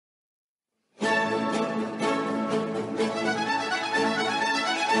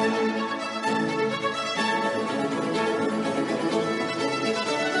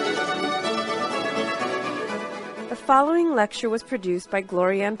following lecture was produced by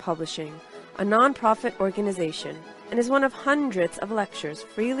Glorianne Publishing, a non-profit organization, and is one of hundreds of lectures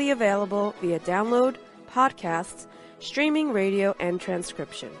freely available via download, podcasts, streaming radio, and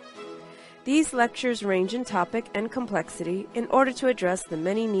transcription. These lectures range in topic and complexity in order to address the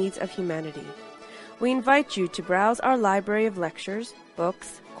many needs of humanity. We invite you to browse our library of lectures,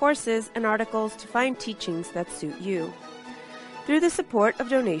 books, courses, and articles to find teachings that suit you. Through the support of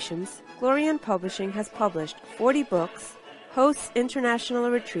donations, Glorianne Publishing has published 40 books, hosts international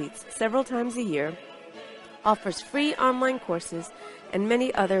retreats several times a year, offers free online courses, and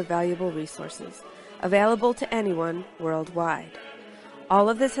many other valuable resources, available to anyone worldwide. All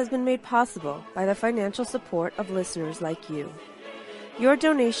of this has been made possible by the financial support of listeners like you. Your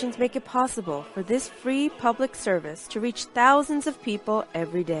donations make it possible for this free public service to reach thousands of people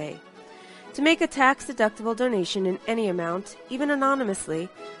every day. To make a tax-deductible donation in any amount, even anonymously,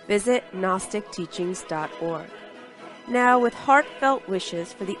 visit GnosticTeachings.org. Now, with heartfelt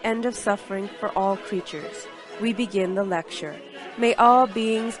wishes for the end of suffering for all creatures, we begin the lecture. May all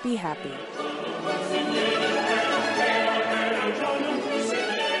beings be happy.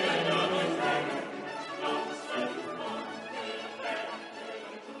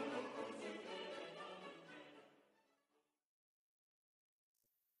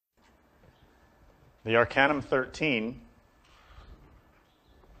 The Arcanum 13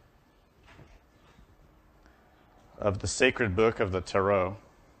 of the sacred book of the Tarot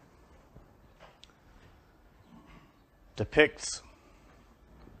depicts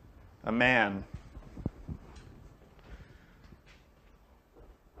a man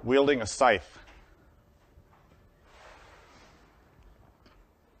wielding a scythe.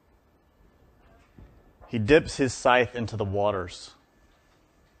 He dips his scythe into the waters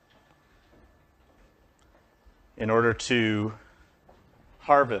in order to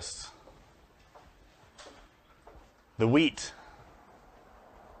harvest the wheat.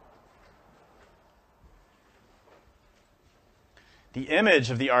 The image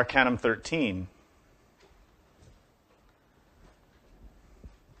of the Arcanum 13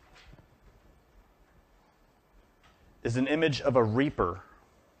 is an image of a reaper.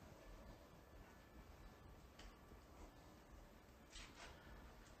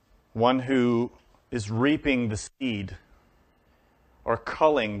 One who is reaping the seed or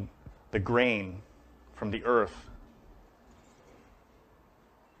culling the grain from the earth.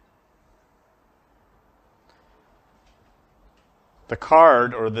 The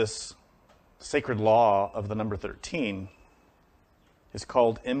card, or this sacred law of the number 13, is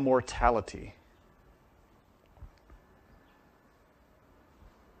called Immortality.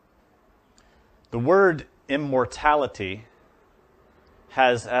 The word immortality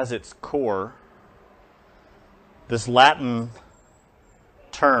has as its core this Latin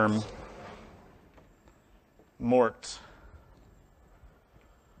term, mort,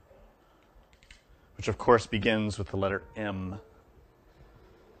 which of course begins with the letter M.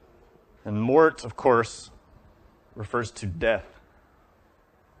 And mort, of course, refers to death.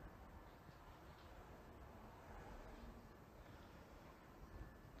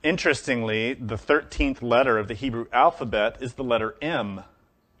 Interestingly, the 13th letter of the Hebrew alphabet is the letter M,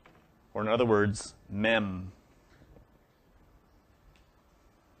 or in other words, mem.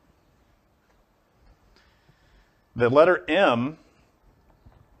 The letter M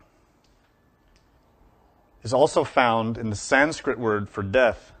is also found in the Sanskrit word for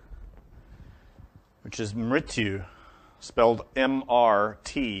death, which is mrityu, spelled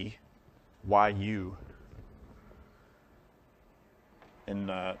M-R-T-Y-U,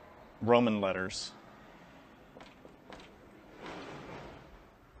 in Roman letters.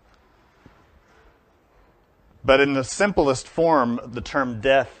 But in the simplest form, the term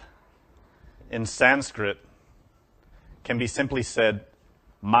death in Sanskrit can be simply said,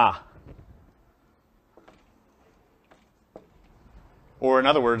 ma. Or in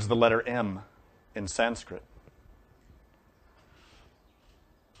other words, the letter M in Sanskrit.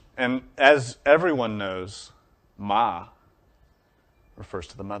 And as everyone knows, ma refers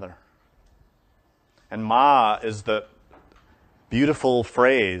to the mother. And ma is the beautiful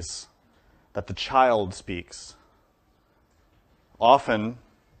phrase that the child speaks. Often,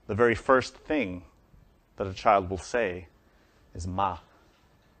 the very first thing that a child will say is ma,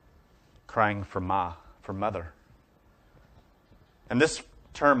 crying for ma, for mother. And this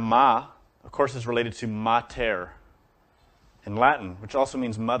term ma, of course, is related to mater in Latin, which also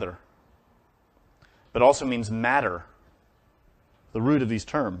means mother, but also means matter, the root of these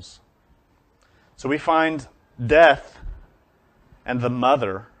terms. So we find death and the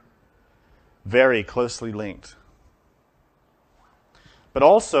mother very closely linked. But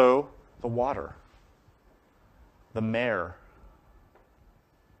also the water. the mare,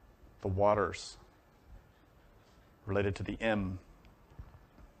 the waters, related to the M.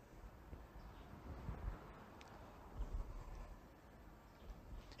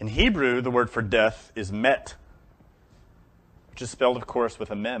 In Hebrew, the word for death is met, which is spelled, of course,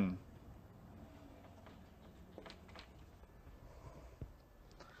 with a mem.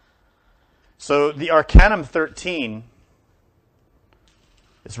 So the Arcanum 13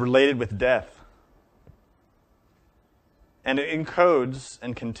 is related with death. And it encodes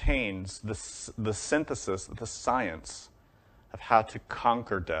and contains the synthesis, the science of how to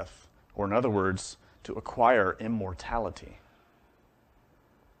conquer death, or in other words, to acquire immortality,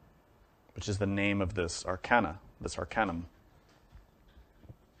 which is the name of this arcana, this arcanum.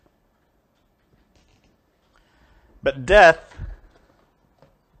 But death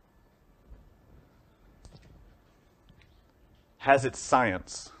has its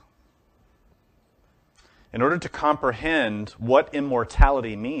science. In order to comprehend what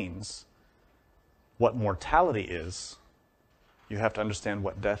immortality means, what mortality is, you have to understand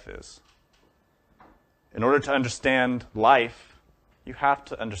what death is. In order to understand life, you have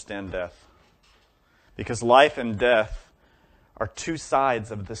to understand death. Because life and death are two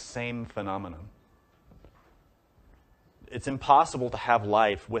sides of the same phenomenon. It's impossible to have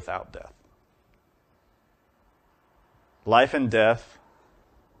life without death. Life and death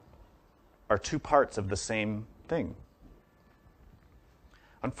are two parts of the same thing.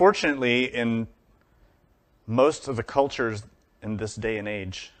 Unfortunately, in most of the cultures in this day and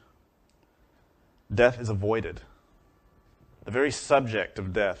age, death is avoided. The very subject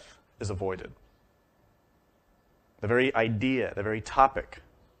of death is avoided. The very idea, the very topic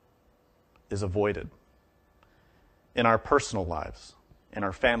is avoided. In our personal lives, in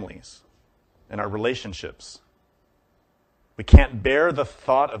our families, in our relationships. We can't bear the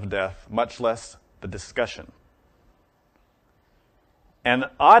thought of death, much less the discussion. And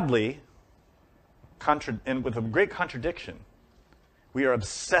oddly, and with a great contradiction, we are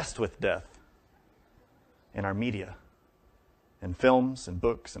obsessed with death in our media, in films, in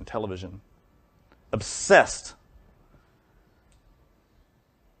books, and television. Obsessed.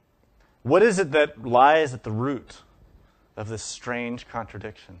 What is it that lies at the root of this strange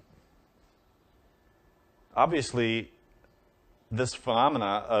contradiction? Obviously, this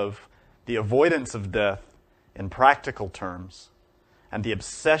phenomena of the avoidance of death in practical terms and the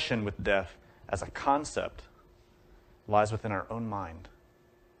obsession with death as a concept lies within our own mind.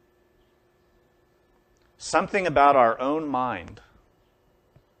 Something about our own mind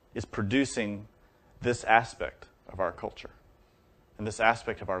is producing this aspect of our culture and this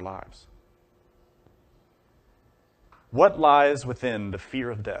aspect of our lives. What lies within the fear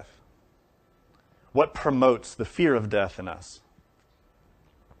of death? What promotes the fear of death in us?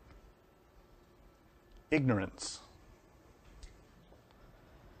 Ignorance.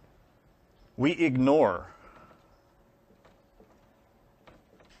 We ignore.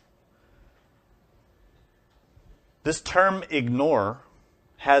 This term ignore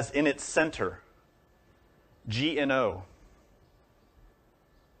has in its center G-N-O.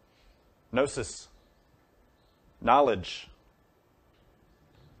 Gnosis. Knowledge.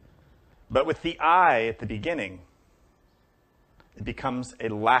 But with the I at the beginning, it becomes a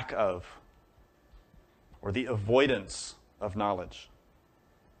lack of, or the avoidance of knowledge.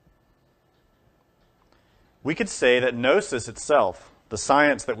 We could say that gnosis itself, the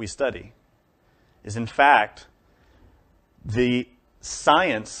science that we study, is in fact the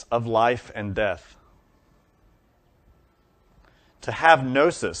science of life and death. To have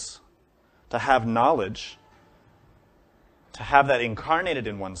gnosis, to have knowledge, to have that incarnated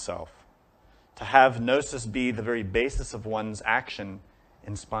in oneself, to have gnosis be the very basis of one's action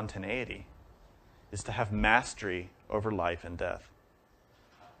in spontaneity, is to have mastery over life and death.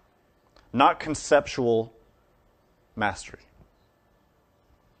 Not conceptual mastery,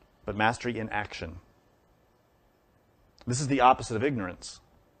 but mastery in action. This is the opposite of ignorance.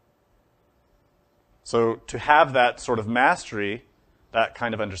 So to have that sort of mastery, that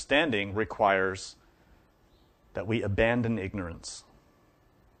kind of understanding, requires that we abandon ignorance.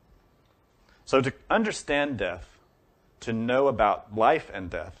 So to understand death, to know about life and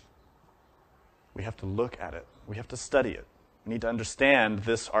death, we have to look at it. We have to study it. We need to understand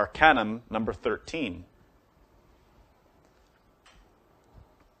this Arcanum number 13.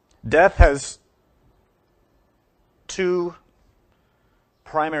 Death has two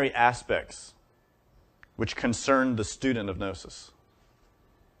primary aspects which concern the student of Gnosis.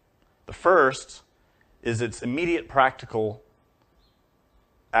 The first is its immediate practical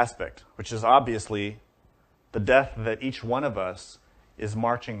aspect, which is obviously the death that each one of us is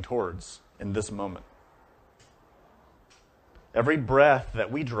marching towards in this moment. Every breath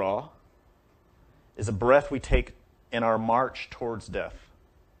that we draw is a breath we take in our march towards death.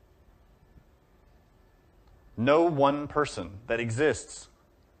 No one person that exists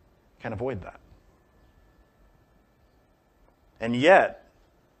can avoid that. And yet,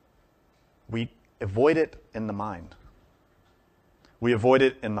 we avoid it in the mind. We avoid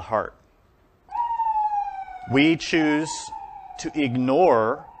it in the heart. We choose to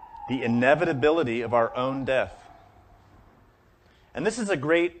ignore the inevitability of our own death. And this is a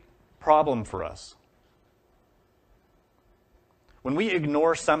great problem for us. When we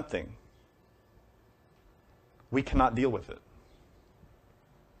ignore something, we cannot deal with it.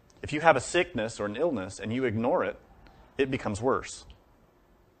 If you have a sickness or an illness and you ignore it, it becomes worse.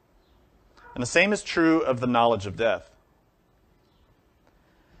 And the same is true of the knowledge of death.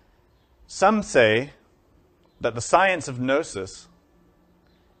 Some say that the science of gnosis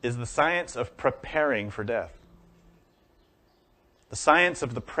is the science of preparing for death. The science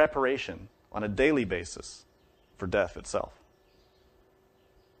of the preparation on a daily basis for death itself.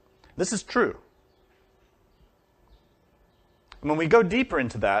 This is true. And when we go deeper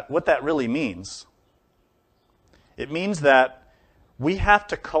into that, what that really means, it means that we have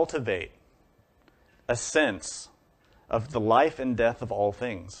to cultivate a sense of the life and death of all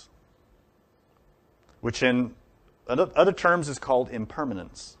things, which in other terms is called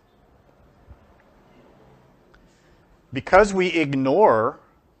impermanence. Because we ignore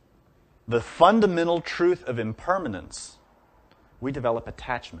the fundamental truth of impermanence, we develop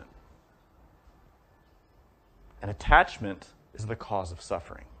attachment. And attachment is the cause of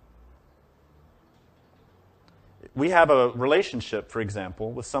suffering. We have a relationship, for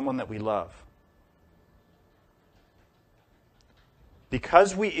example, with someone that we love.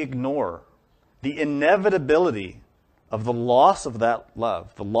 Because we ignore the inevitability of the loss of that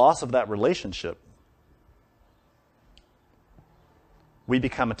love, the loss of that relationship, we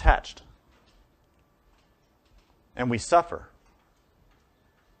become attached. And we suffer.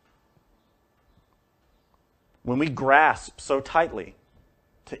 When we grasp so tightly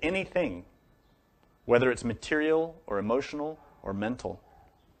to anything, whether it's material or emotional or mental,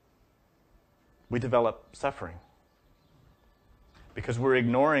 we develop suffering. Because we're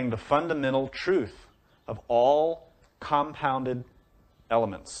ignoring the fundamental truth of all compounded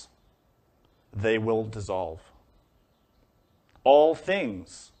elements. They will dissolve. All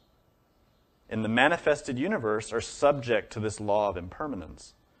things in the manifested universe are subject to this law of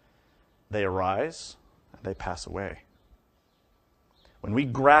impermanence. They arise and they pass away. When we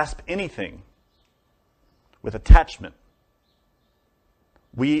grasp anything with attachment,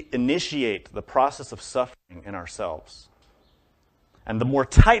 we initiate the process of suffering in ourselves. And the more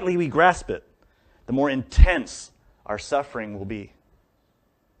tightly we grasp it, the more intense our suffering will be.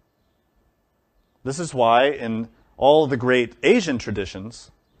 This is why in all the great Asian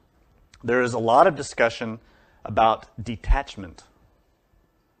traditions, there is a lot of discussion about detachment.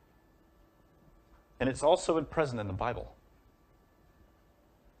 And it's also present in the Bible.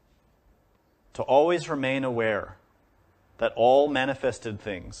 To always remain aware that all manifested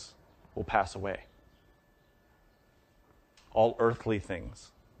things will pass away. All earthly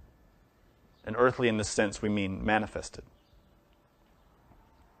things. And earthly in this sense we mean manifested.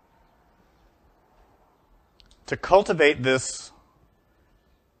 To cultivate this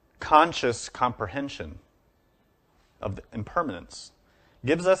conscious comprehension of the impermanence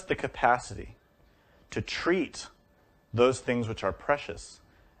gives us the capacity to treat those things which are precious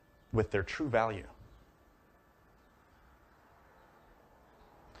with their true value.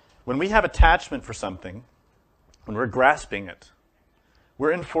 When we have attachment for something, when we're grasping it,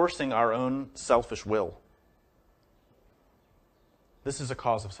 we're enforcing our own selfish will. This is a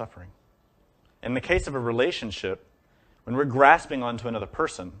cause of suffering. In the case of a relationship, when we're grasping onto another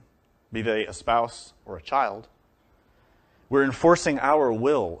person, be they a spouse or a child, we're enforcing our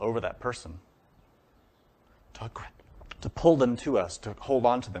will over that person. To pull them to us, to hold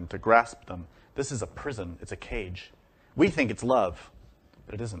on to them, to grasp them. This is a prison. It's a cage. We think it's love,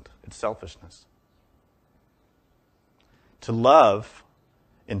 but it isn't. It's selfishness. To love,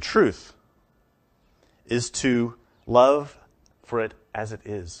 in truth, is to love for it as it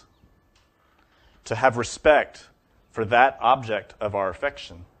is. To have respect for that object of our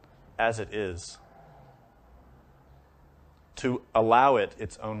affection as it is. To allow it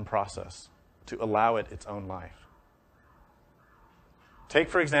its own process. To allow it its own life. Take,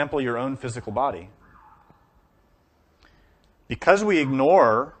 for example, your own physical body. Because we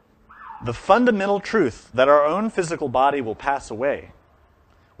ignore the fundamental truth that our own physical body will pass away,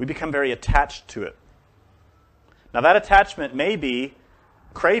 we become very attached to it. Now, that attachment may be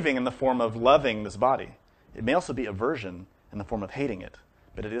craving in the form of loving this body. It may also be aversion in the form of hating it,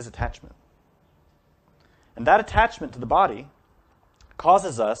 but it is attachment. And that attachment to the body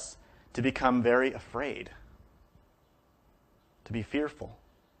causes us to become very afraid, to be fearful,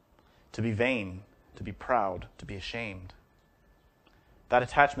 to be vain, to be proud, to be ashamed. That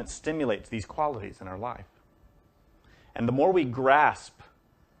attachment stimulates these qualities in our life. And the more we grasp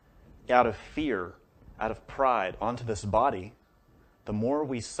out of fear, out of pride, onto this body, the more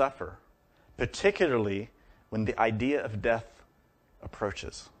we suffer, particularly when the idea of death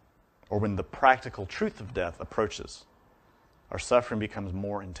approaches, or when the practical truth of death approaches. Our suffering becomes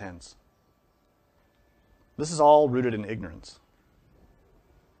more intense. This is all rooted in ignorance.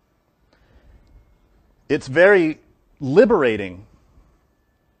 It's very liberating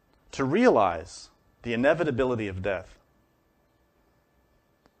to realize the inevitability of death,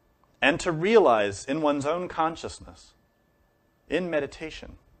 and to realize in one's own consciousness, in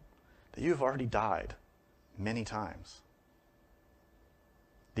meditation, that you've already died many times.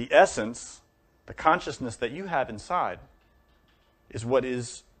 The essence, the consciousness that you have inside, is what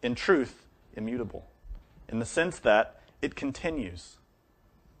is, in truth, immutable, in the sense that it continues.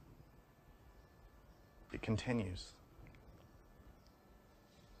 It continues.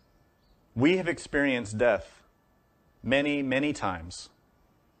 We have experienced death many, many times.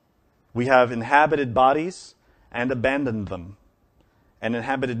 We have inhabited bodies and abandoned them, and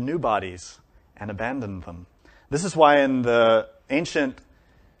inhabited new bodies and abandoned them. This is why in the ancient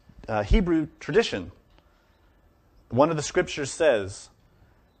Hebrew tradition, one of the scriptures says,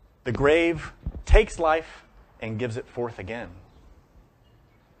 the grave takes life and gives it forth again.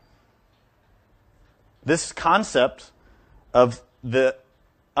 This concept of the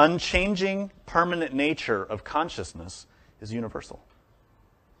unchanging, permanent nature of consciousness is universal.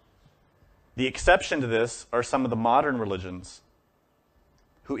 The exception to this are some of the modern religions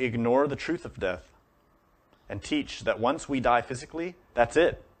who ignore the truth of death and teach that once we die physically, that's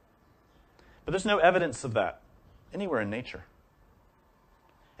it. But there's no evidence of that anywhere in nature.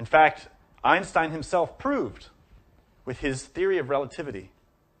 In fact, Einstein himself proved with his theory of relativity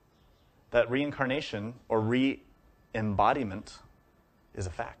that reincarnation or re-embodiment is a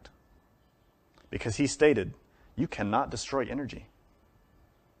fact. Because he stated, you cannot destroy energy.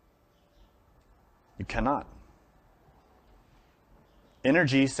 You cannot.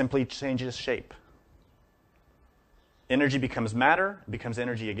 Energy simply changes shape. Energy becomes matter, becomes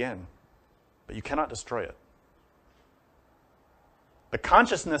energy again. But you cannot destroy it. The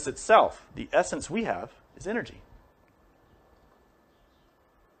consciousness itself, the essence we have, is energy.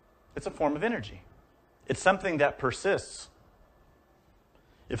 It's a form of energy. It's something that persists.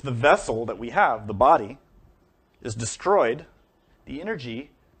 If the vessel that we have, the body, is destroyed, the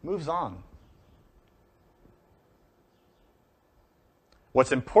energy moves on.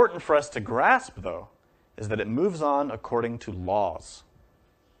 What's important for us to grasp, though, is that it moves on according to laws.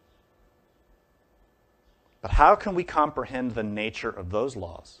 But how can we comprehend the nature of those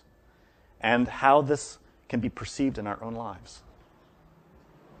laws and how this can be perceived in our own lives?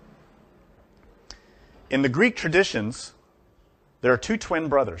 In the Greek traditions, there are two twin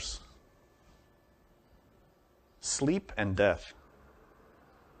brothers, sleep and death.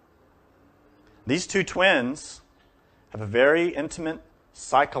 These two twins have a very intimate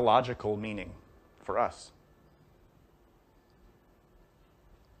psychological meaning for us.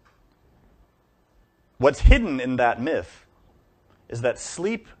 What's hidden in that myth is that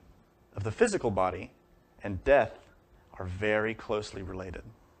sleep of the physical body and death are very closely related.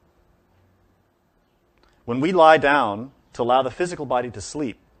 When we lie down to allow the physical body to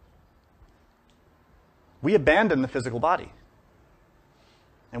sleep, we abandon the physical body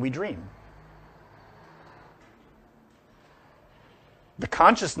and we dream. The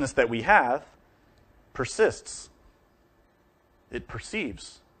consciousness that we have persists. It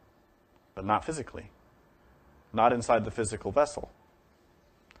perceives, but not physically. Not inside the physical vessel,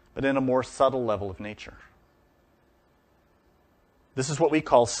 but in a more subtle level of nature. This is what we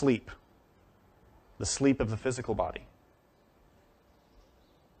call sleep, the sleep of the physical body.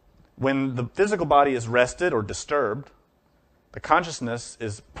 When the physical body is rested or disturbed, the consciousness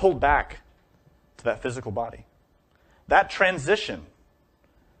is pulled back to that physical body. That transition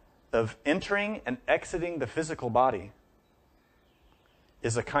of entering and exiting the physical body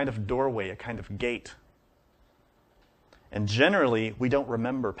is a kind of doorway, a kind of gate. And generally, we don't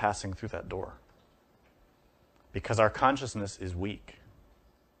remember passing through that door because our consciousness is weak.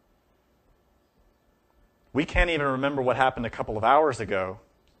 We can't even remember what happened a couple of hours ago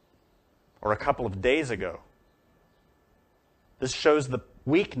or a couple of days ago. This shows the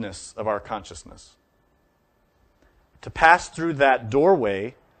weakness of our consciousness. To pass through that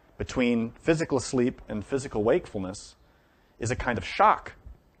doorway between physical sleep and physical wakefulness is a kind of shock.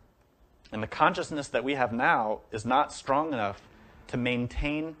 And the consciousness that we have now is not strong enough to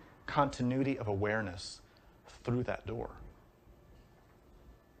maintain continuity of awareness through that door.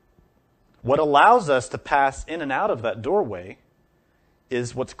 What allows us to pass in and out of that doorway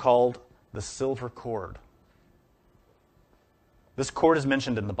is what's called the silver cord. This cord is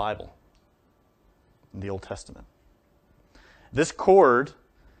mentioned in the Bible, in the Old Testament. This cord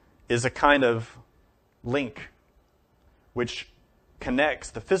is a kind of link which connects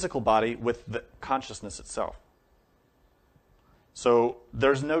the physical body with the consciousness itself. So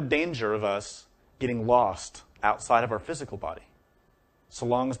there's no danger of us getting lost outside of our physical body, so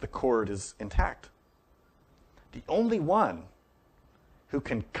long as the cord is intact. The only one who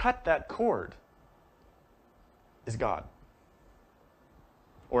can cut that cord is God.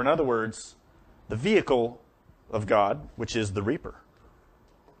 Or in other words, the vehicle of God, which is the reaper.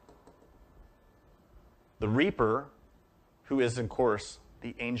 The reaper, who is, of course,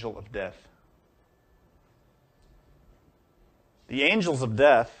 the angel of death. The angels of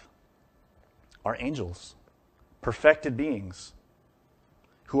death are angels, perfected beings,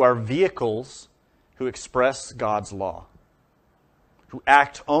 who are vehicles who express God's law, who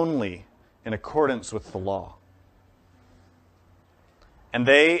act only in accordance with the law. And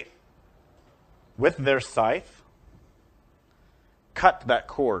they, with their scythe, cut that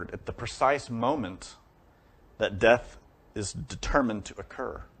cord at the precise moment that death is determined to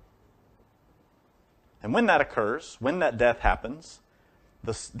occur. And when that occurs, when that death happens,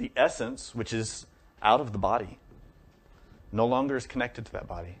 the essence, which is out of the body, no longer is connected to that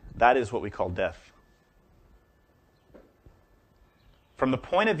body. That is what we call death. From the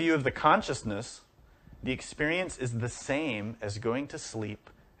point of view of the consciousness, the experience is the same as going to sleep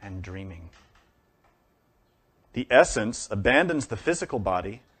and dreaming. The essence abandons the physical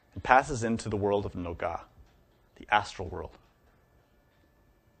body and passes into the world of Noga, the astral world,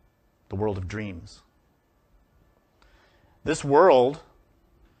 the world of dreams. This world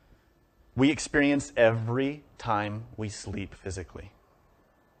we experience every time we sleep physically.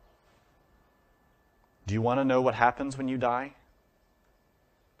 Do you want to know what happens when you die?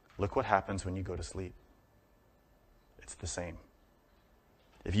 Look what happens when you go to sleep. It's the same.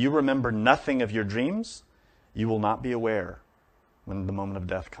 If you remember nothing of your dreams, you will not be aware when the moment of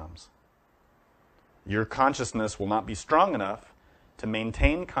death comes. Your consciousness will not be strong enough to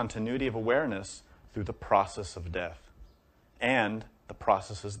maintain continuity of awareness through the process of death and the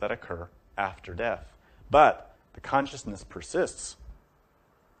processes that occur after death. But the consciousness persists.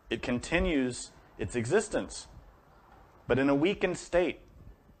 It continues its existence, but in a weakened state,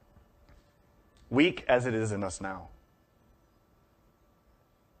 weak as it is in us now.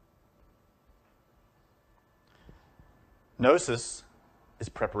 Gnosis is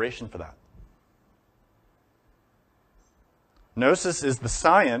preparation for that. Gnosis is the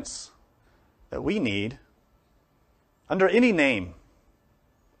science that we need under any name.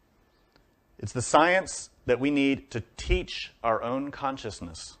 It's the science that we need to teach our own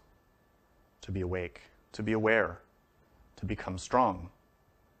consciousness to be awake, to be aware, to become strong,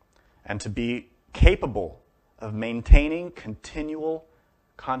 and to be capable of maintaining continual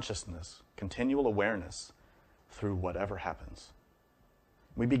consciousness, continual awareness through whatever happens.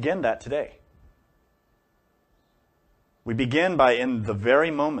 We begin that today. We begin by, in the very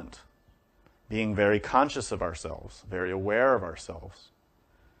moment, being very conscious of ourselves, very aware of ourselves,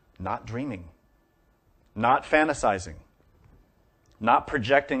 not dreaming, not fantasizing, not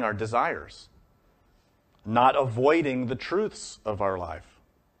projecting our desires, not avoiding the truths of our life,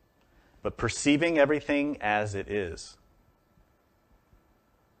 but perceiving everything as it is.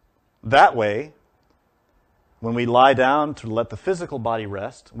 That way, when we lie down to let the physical body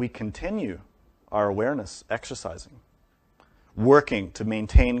rest, we continue our awareness exercising, working to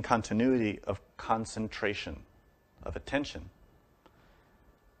maintain continuity of concentration, of attention.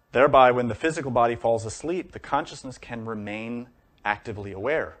 Thereby, when the physical body falls asleep, the consciousness can remain actively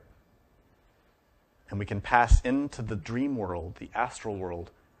aware. And we can pass into the dream world, the astral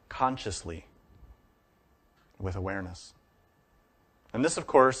world, consciously, with awareness. And this, of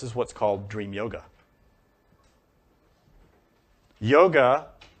course, is what's called dream yoga. Yoga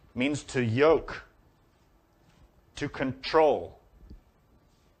means to yoke, to control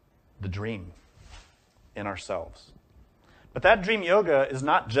the dream in ourselves. But that dream yoga is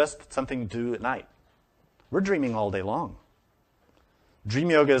not just something to do at night. We're dreaming all day long. Dream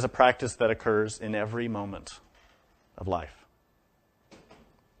yoga is a practice that occurs in every moment of life.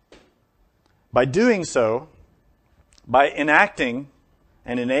 By doing so, by enacting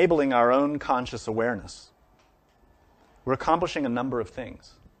and enabling our own conscious awareness, we're accomplishing a number of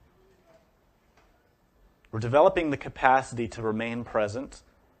things. We're developing the capacity to remain present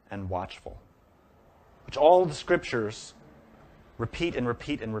and watchful, which all the scriptures repeat and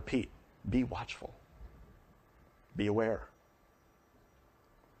repeat and repeat. Be watchful. Be aware.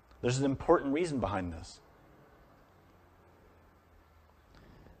 There's an important reason behind this.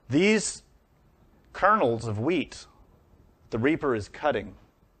 These kernels of wheat the reaper is cutting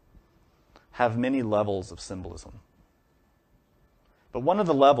have many levels of symbolism. But one of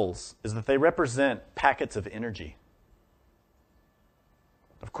the levels is that they represent packets of energy.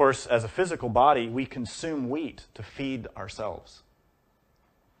 Of course, as a physical body, we consume wheat to feed ourselves,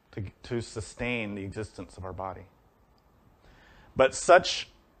 to sustain the existence of our body. But such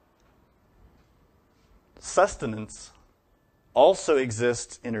sustenance also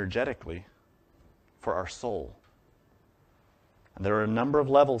exists energetically for our soul. And there are a number of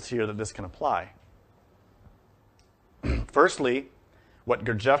levels here that this can apply. Firstly, what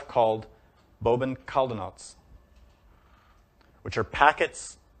Gurdjieff called Boben Kaldenots, which are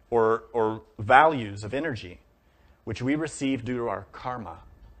packets or values of energy which we receive due to our karma.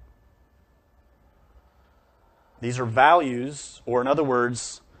 These are values, or in other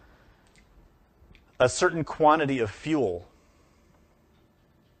words, a certain quantity of fuel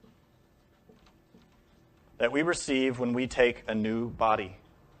that we receive when we take a new body.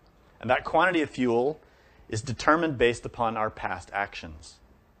 And that quantity of fuel is determined based upon our past actions.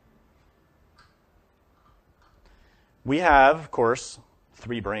 We have, of course,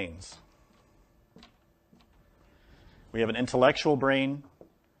 3 brains. We have an intellectual brain,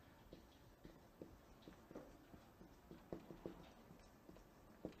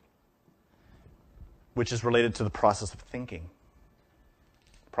 which is related to the process of thinking,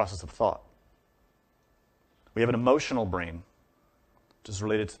 process of thought. We have an emotional brain, which is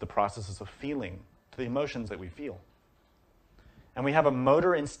related to the processes of feeling, to the emotions that we feel. And we have a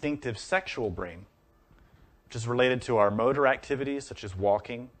motor instinctive sexual brain, which is related to our motor activities such as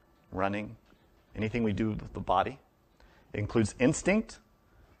walking, running, anything we do with the body. It includes instinct,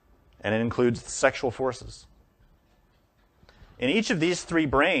 and it includes the sexual forces. In each of these 3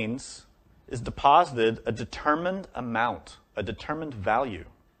 brains is deposited a determined amount, a determined value,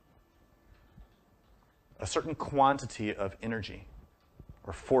 a certain quantity of energy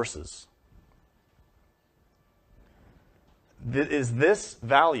or forces. It is this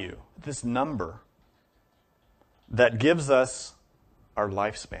value, this number, that gives us our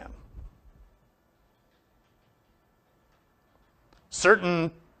lifespan.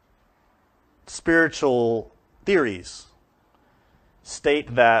 Certain spiritual theories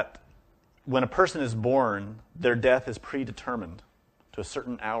state that when a person is born, their death is predetermined to a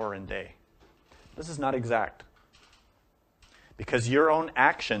certain hour and day. This is not exact, because your own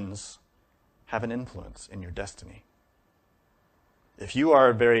actions have an influence in your destiny. If you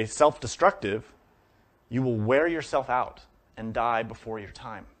are very self-destructive, you will wear yourself out and die before your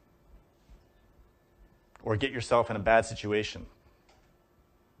time, or get yourself in a bad situation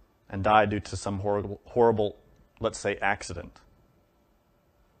and die due to some horrible, let's say, accident.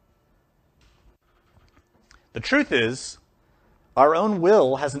 The truth is, our own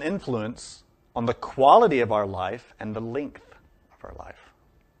will has an influence on the quality of our life and the length of our life.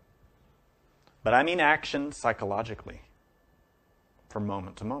 But I mean action psychologically, from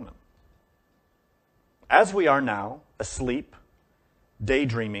moment to moment. As we are now, asleep,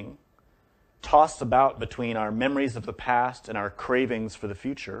 daydreaming, tossed about between our memories of the past and our cravings for the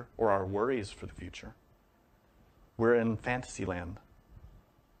future, or our worries for the future, we're in fantasy land.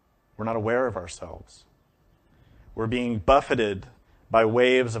 We're not aware of ourselves. We're being buffeted by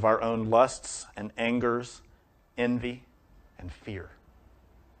waves of our own lusts and angers, envy and fear.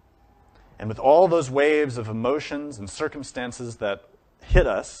 And with all those waves of emotions and circumstances that hit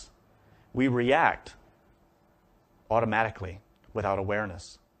us, we react automatically without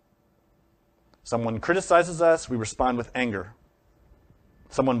awareness. Someone criticizes us, we respond with anger.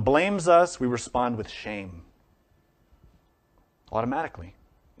 Someone blames us, we respond with shame. Automatically,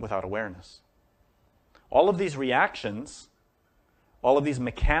 without awareness. All of these reactions, all of these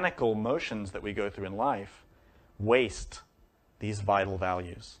mechanical motions that we go through in life, waste these vital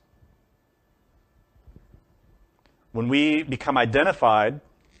values. When we become identified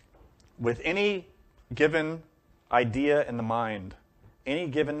with any given idea in the mind, any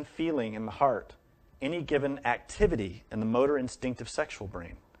given feeling in the heart, any given activity in the motor instinctive sexual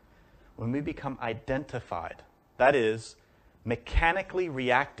brain, when we become identified, that is, mechanically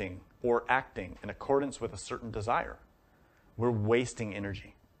reacting or acting in accordance with a certain desire, we're wasting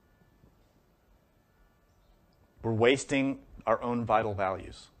energy. We're wasting our own vital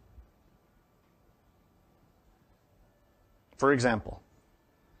values. For example,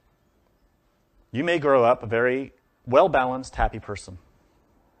 You may grow up a very well-balanced, happy person.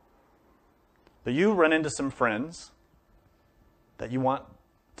 But you run into some friends that you want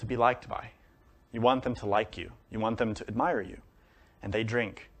to be liked by. You want them to like you. You want them to admire you. And they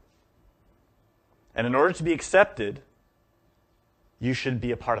drink. And in order to be accepted, you should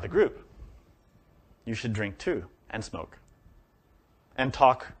be a part of the group. You should drink too, and smoke, and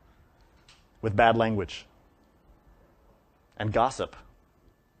talk with bad language, and gossip.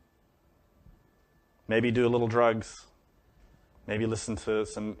 Maybe do a little drugs. Maybe listen to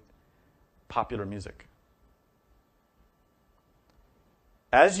some popular music.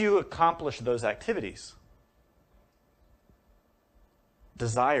 As you accomplish those activities,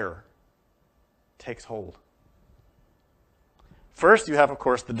 desire takes hold. First, you have, of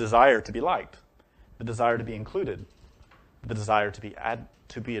course, the desire to be liked, the desire to be included, the desire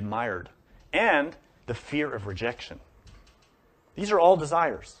to be admired, and the fear of rejection. These are all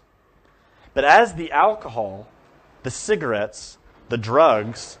desires. But as the alcohol, the cigarettes, the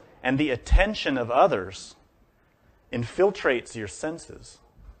drugs, and the attention of others infiltrates your senses,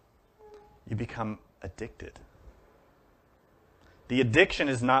 you become addicted. The addiction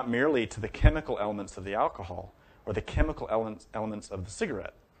is not merely to the chemical elements of the alcohol or the chemical elements of the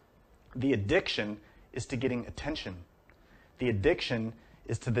cigarette. The addiction is to getting attention. The addiction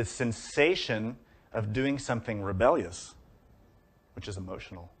is to the sensation of doing something rebellious, which is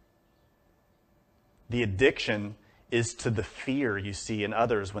emotional. The addiction is to the fear you see in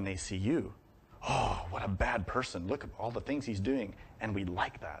others when they see you. Oh, what a bad person. Look at all the things he's doing. And we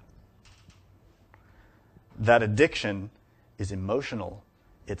like that. That addiction is emotional,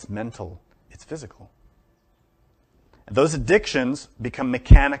 it's mental, it's physical. And those addictions become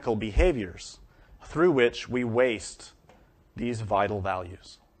mechanical behaviors through which we waste these vital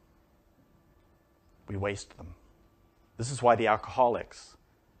values. We waste them. This is why the alcoholics,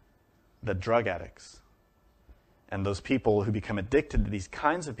 the drug addicts, and those people who become addicted to these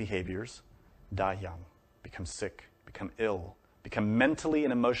kinds of behaviors die young, become sick, become ill, become mentally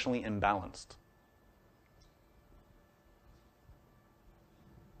and emotionally imbalanced.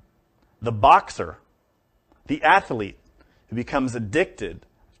 The boxer, the athlete who becomes addicted,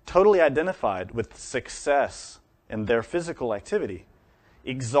 totally identified with success in their physical activity,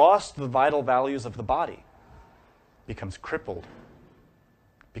 exhausts the vital values of the body, becomes crippled,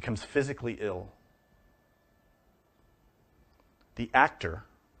 becomes physically ill. The actor,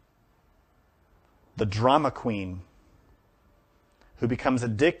 the drama queen, who becomes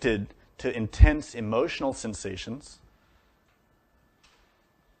addicted to intense emotional sensations,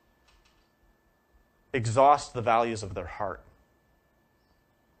 exhausts the values of their heart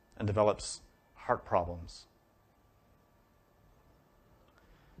and develops heart problems.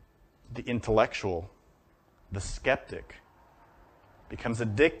 The intellectual, the skeptic, becomes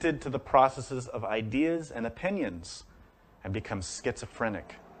addicted to the processes of ideas and opinions and becomes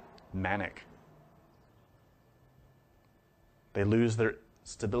schizophrenic, manic. They lose their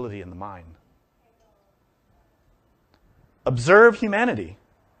stability in the mind. Observe humanity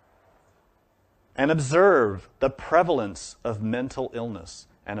and observe the prevalence of mental illness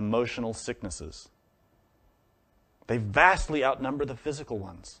and emotional sicknesses. They vastly outnumber the physical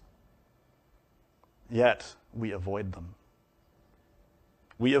ones. Yet, we avoid them.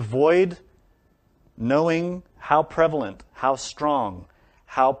 We avoid knowing how prevalent, how strong,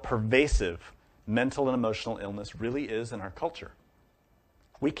 how pervasive mental and emotional illness really is in our culture.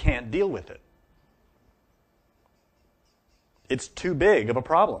 We can't deal with it. It's too big of a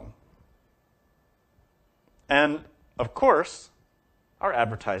problem. And, of course, our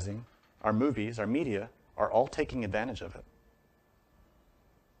advertising, our movies, our media are all taking advantage of it.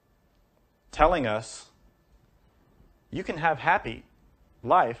 Telling us you can have happy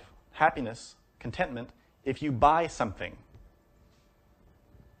life, happiness, contentment, if you buy something.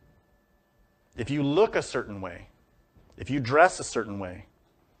 If you look a certain way, if you dress a certain way,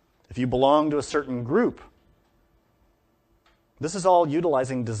 if you belong to a certain group. This is all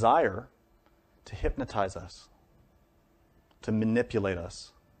utilizing desire to hypnotize us, to manipulate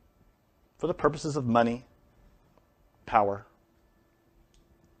us for the purposes of money, power.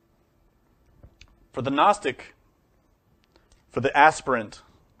 For the Gnostic, for the aspirant,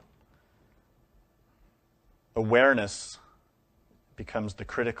 awareness becomes the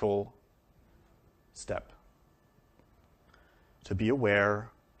critical step. To be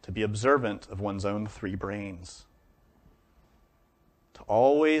aware, to be observant of one's own three brains. To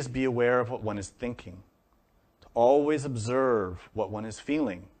always be aware of what one is thinking. To always observe what one is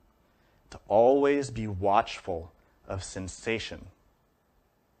feeling. To always be watchful of sensation,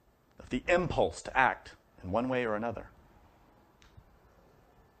 of the impulse to act in one way or another.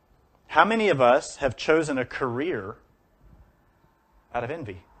 How many of us have chosen a career out of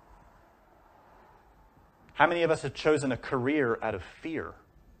envy? How many of us have chosen a career out of fear,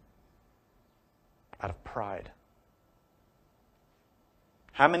 out of pride?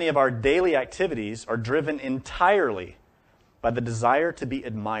 How many of our daily activities are driven entirely by the desire to be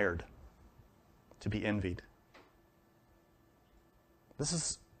admired, to be envied? This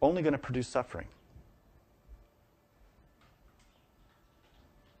is only going to produce suffering.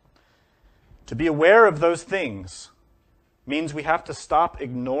 To be aware of those things means we have to stop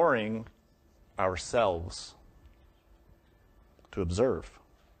ignoring ourselves, to observe,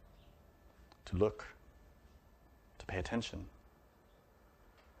 to look, to pay attention.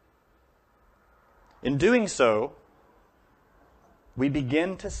 In doing so, we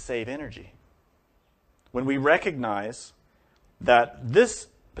begin to save energy. When we recognize that this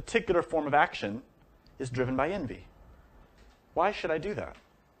particular form of action is driven by envy. Why should I do that?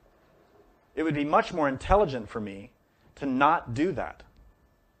 It would be much more intelligent for me to not do that.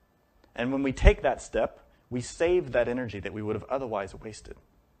 And when we take that step, we save that energy that we would have otherwise wasted.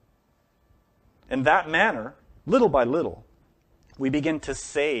 In that manner, little by little, we begin to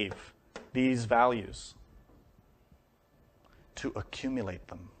save these values, to accumulate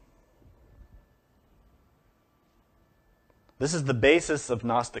them. This is the basis of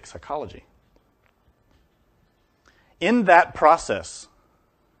Gnostic psychology. In that process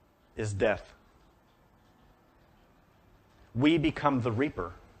is death. We become the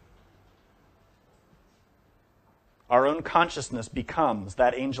reaper. Our own consciousness becomes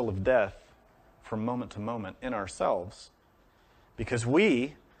that angel of death from moment to moment in ourselves. Because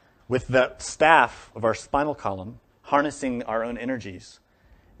we, with that staff of our spinal column, harnessing our own energies,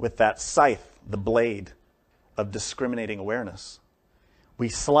 with that scythe, the blade of discriminating awareness, we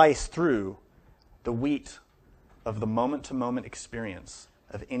slice through the wheat of the moment-to-moment experience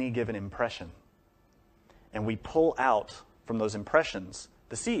of any given impression. And we pull out from those impressions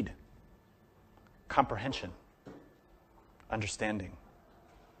the seed, comprehension, understanding,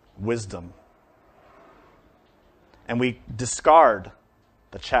 wisdom. And we discard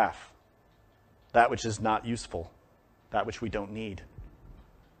the chaff, that which is not useful, that which we don't need.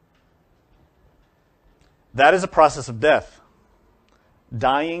 That is a process of death,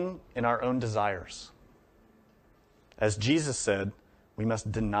 dying in our own desires. As Jesus said, we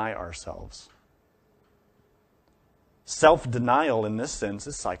must deny ourselves. Self-denial in this sense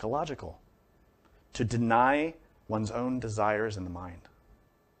is psychological. To deny one's own desires in the mind.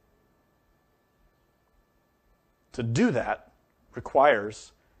 To do that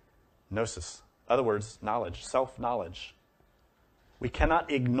requires gnosis. In other words, knowledge, self-knowledge. We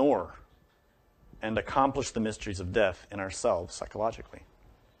cannot ignore and accomplish the mysteries of death in ourselves psychologically.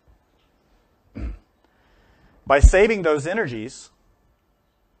 By saving those energies,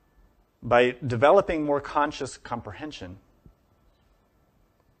 by developing more conscious comprehension,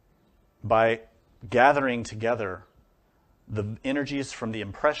 by gathering together the energies from the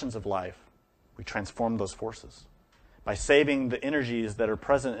impressions of life, we transform those forces. By saving the energies that are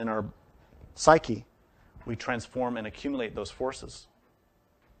present in our psyche, we transform and accumulate those forces.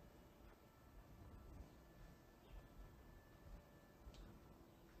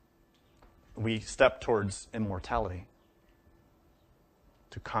 We step towards immortality,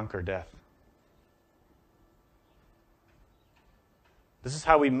 to conquer death. This is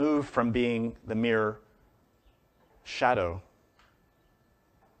how we move from being the mere shadow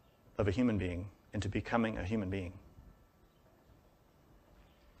of a human being into becoming a human being.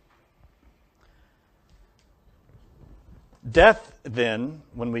 Death, then,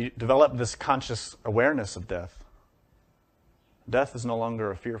 when we develop this conscious awareness of death, death is no longer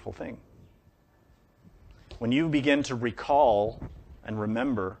a fearful thing. When you begin to recall and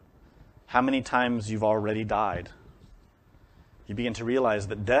remember how many times you've already died, you begin to realize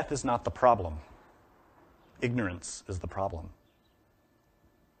that death is not the problem. Ignorance is the problem.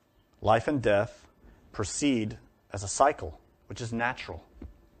 Life and death proceed as a cycle, which is natural.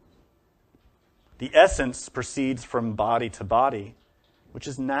 The essence proceeds from body to body, which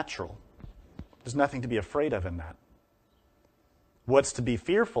is natural. There's nothing to be afraid of in that. What's to be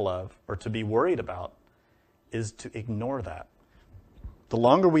fearful of or to be worried about is to ignore that. The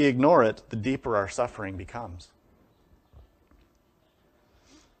longer we ignore it, the deeper our suffering becomes.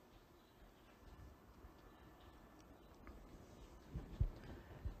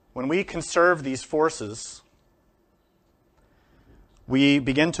 When we conserve these forces, we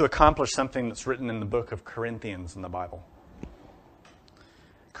begin to accomplish something that's written in the book of Corinthians in the Bible.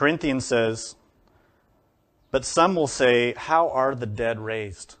 Corinthians says, "But some will say, 'How are the dead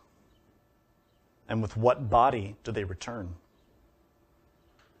raised? And with what body do they return?'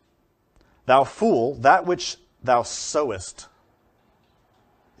 Thou fool, that which thou sowest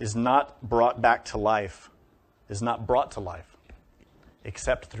is not brought back to life, is not brought to life,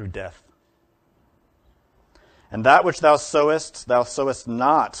 except through death. And that which thou sowest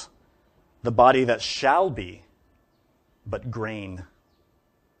not the body that shall be, but grain.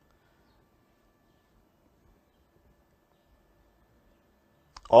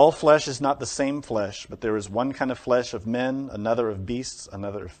 All flesh is not the same flesh, but there is one kind of flesh of men, another of beasts,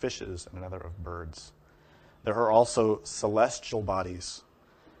 another of fishes, and another of birds. There are also celestial bodies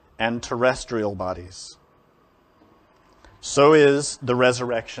and terrestrial bodies. So is the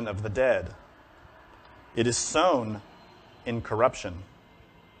resurrection of the dead. It is sown in corruption.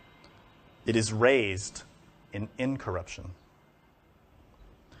 It is raised in incorruption.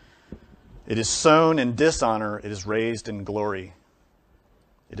 It is sown in dishonor. It is raised in glory.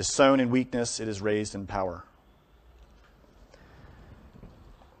 It is sown in weakness. It is raised in power.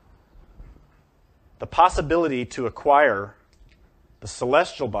 The possibility to acquire the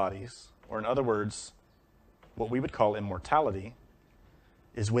celestial bodies, or in other words, what we would call immortality,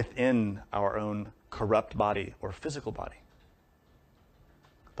 is within our own corrupt body or physical body.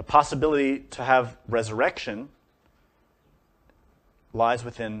 The possibility to have resurrection lies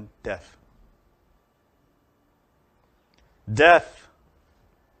within death. Death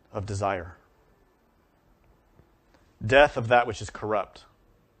of desire. Death of that which is corrupt.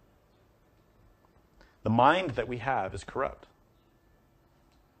 The mind that we have is corrupt.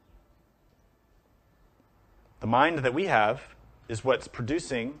 The mind that we have is what's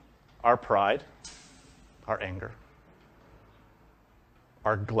producing our pride, our anger,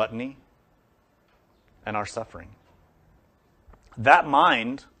 our gluttony, and our suffering. That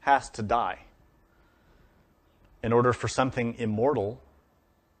mind has to die in order for something immortal,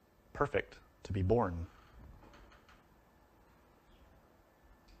 perfect, to be born.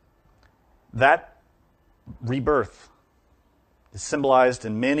 That rebirth is symbolized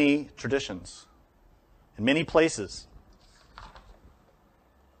in many traditions, in many places.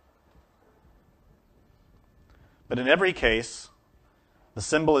 But in every case, the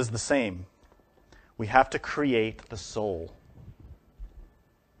symbol is the same. We have to create the soul.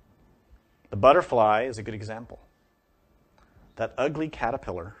 The butterfly is a good example. That ugly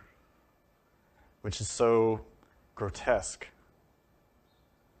caterpillar, which is so grotesque,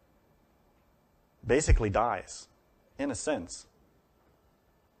 basically dies, in a sense.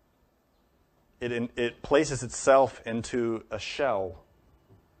 It places itself into a shell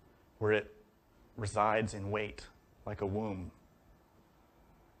where it resides in wait, like a womb.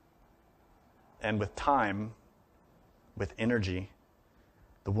 And with time, with energy,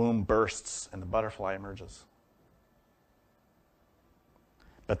 the womb bursts and the butterfly emerges.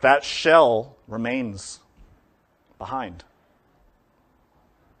 But that shell remains behind.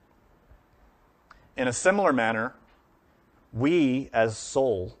 In a similar manner, we as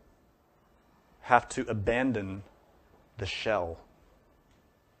soul have to abandon the shell.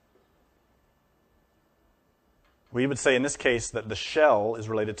 We would say in this case that the shell is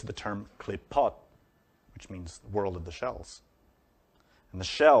related to the term klipot, which means the world of the shells. And the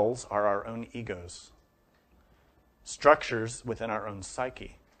shells are our own egos, structures within our own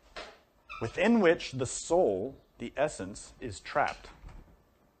psyche, within which the soul, the essence, is trapped.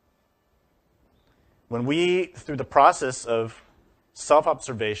 When we, through the process of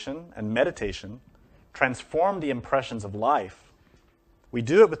self-observation and meditation, transform the impressions of life, we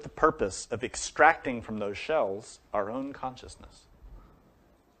do it with the purpose of extracting from those shells our own consciousness,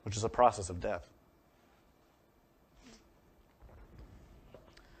 which is a process of death.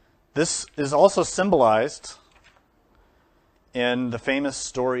 This is also symbolized in the famous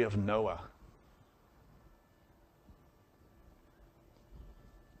story of Noah.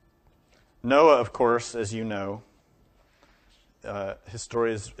 Noah, of course, as you know, his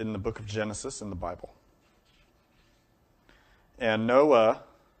story is in the book of Genesis in the Bible. And Noah,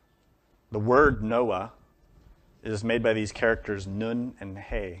 the word Noah, is made by these characters Nun and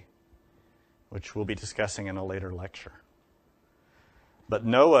He, which we'll be discussing in a later lecture. But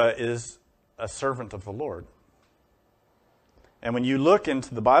Noah is a servant of the Lord. And when you look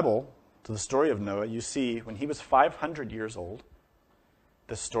into the Bible, to the story of Noah, you see when he was 500 years old,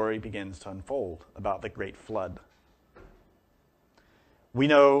 the story begins to unfold about the great flood. We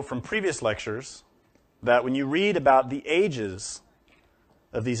know from previous lectures that when you read about the ages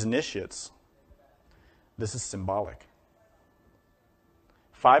of these initiates, this is symbolic.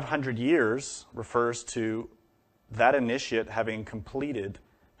 500 years refers to that initiate having completed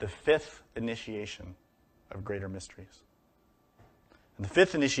the fifth initiation of greater mysteries. And the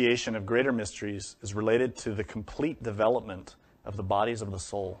fifth initiation of greater mysteries is related to the complete development of the bodies of the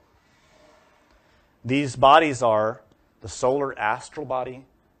soul. These bodies are the solar astral body,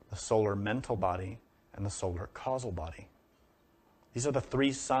 the solar mental body, and the solar causal body. These are the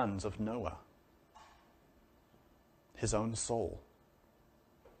three sons of Noah, his own soul.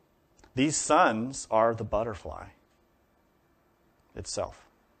 These sons are the butterfly itself.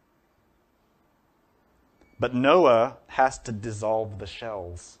 But Noah has to dissolve the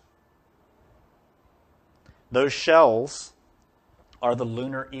shells. Those shells are the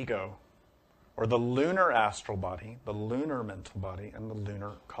lunar ego, or the lunar astral body, the lunar mental body, and the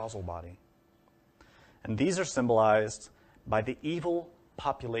lunar causal body. And these are symbolized by the evil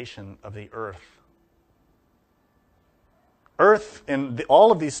population of the earth. Earth, in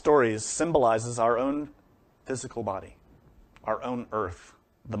all of these stories, symbolizes our own physical body, our own earth,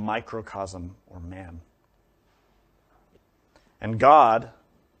 the microcosm, or man. And God,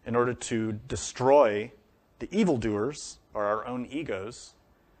 in order to destroy the evildoers, or our own egos,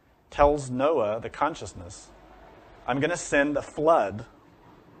 tells Noah, the consciousness, I'm going to send a flood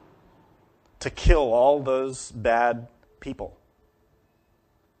to kill all those bad people.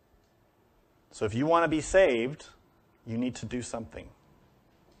 So if you want to be saved, you need to do something.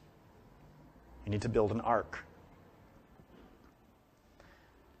 You need to build an ark.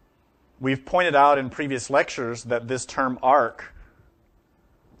 We've pointed out in previous lectures that this term ark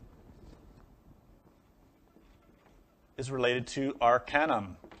is related to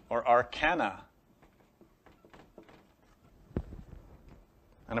Arcanum or Arcana.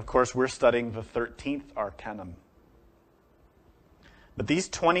 And of course, we're studying the 13th Arcanum. But these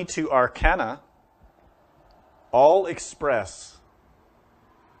 22 Arcana all express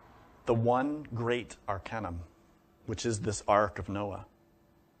the one great Arcanum, which is this Ark of Noah.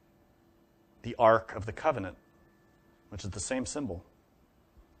 The Ark of the Covenant, which is the same symbol.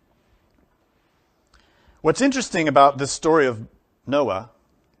 What's interesting about this story of Noah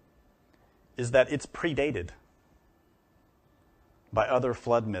is that it's predated by other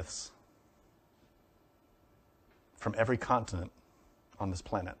flood myths from every continent on this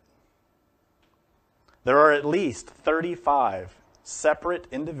planet. There are at least 35 separate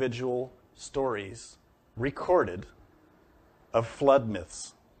individual stories recorded of flood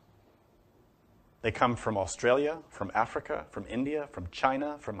myths. They come from Australia, from Africa, from India, from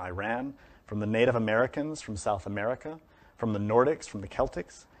China, from Iran, from the Native Americans, from South America, from the Nordics, from the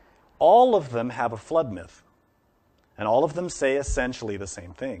Celtics. All of them have a flood myth. And all of them say essentially the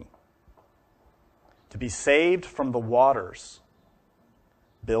same thing. To be saved from the waters,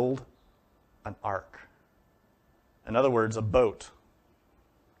 build an ark. In other words, a boat,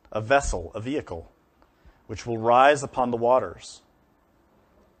 a vessel, a vehicle, which will rise upon the waters.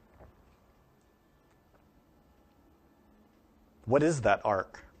 What is that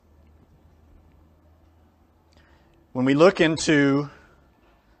ark? When we look into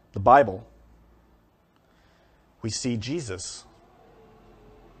the Bible, we see Jesus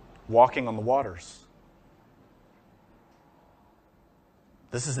walking on the waters.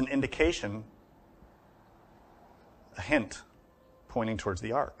 This is an indication, a hint, pointing towards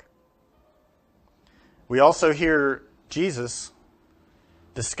the ark. We also hear Jesus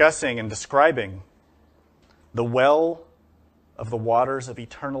discussing and describing the well of the waters of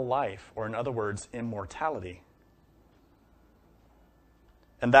eternal life, or in other words, immortality.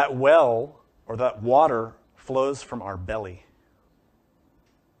 And that well, or that water, flows from our belly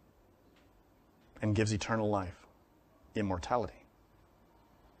and gives eternal life, immortality.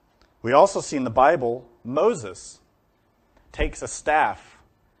 We also see in the Bible, Moses takes a staff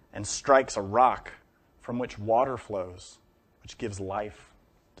and strikes a rock from which water flows, which gives life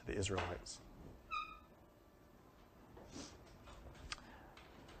to the Israelites.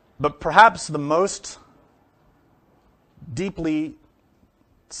 But perhaps the most deeply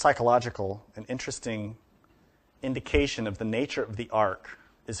psychological and interesting indication of the nature of the ark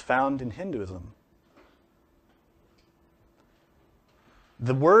is found in Hinduism.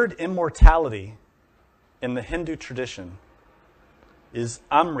 The word immortality in the Hindu tradition is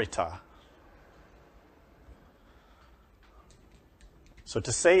amrita. So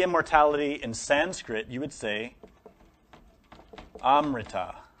to say immortality in Sanskrit, you would say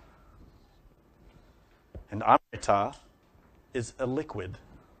amrita. And amrita is a liquid,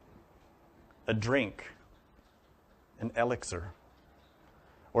 a drink, an elixir.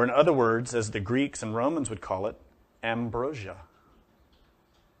 Or in other words, as the Greeks and Romans would call it, ambrosia.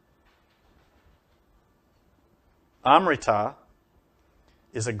 Amrita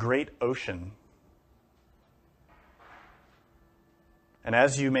is a great ocean. And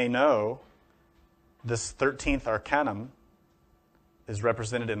as you may know, this 13th Arcanum is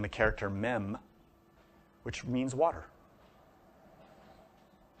represented in the character Mem, which means water.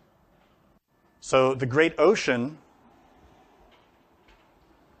 So the great ocean,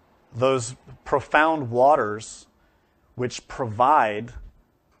 those profound waters which provide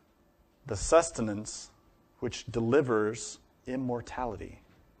the sustenance which delivers immortality.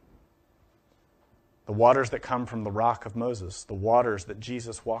 The waters that come from the rock of Moses, the waters that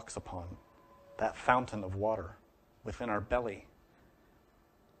Jesus walks upon, that fountain of water within our belly,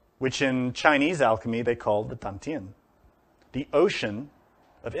 which in Chinese alchemy they call the Dantian, the ocean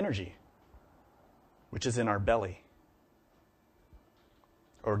of energy, which is in our belly,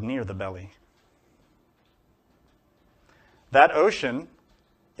 or near the belly. That ocean,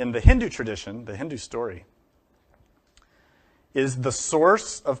 in the Hindu tradition, the Hindu story, is the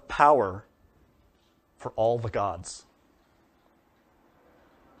source of power for all the gods.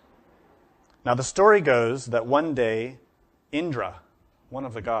 Now, the story goes that one day, Indra, one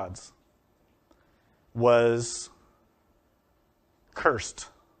of the gods, was cursed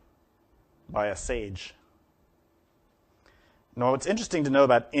by a sage. Now, what's interesting to know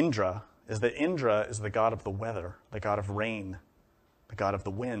about Indra is that Indra is the god of the weather, the god of rain, the god of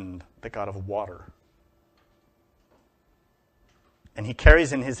the wind, the god of water. And he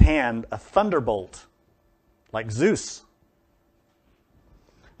carries in his hand a thunderbolt, like Zeus.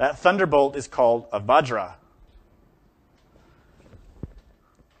 That thunderbolt is called a Vajra.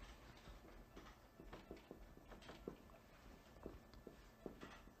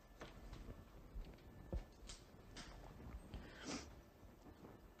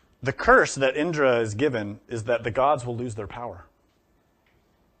 The curse that Indra is given is that the gods will lose their power.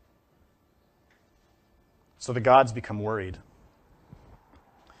 So the gods become worried.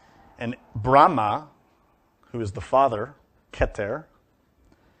 And Brahma, who is the father, Keter,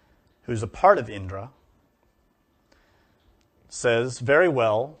 who's a part of Indra, says, very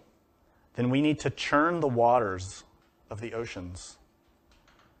well, then we need to churn the waters of the oceans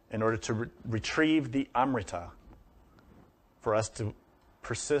in order to retrieve the Amrita for us to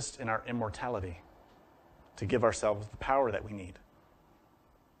persist in our immortality, to give ourselves the power that we need.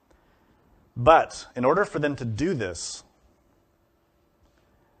 But in order for them to do this,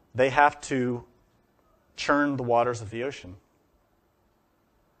 they have to churn the waters of the ocean.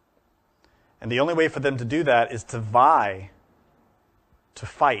 And the only way for them to do that is to vie, to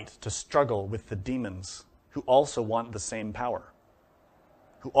fight, to struggle with the demons who also want the same power,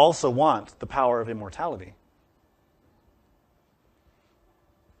 who also want the power of immortality.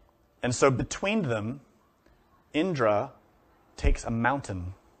 And so between them, Indra takes a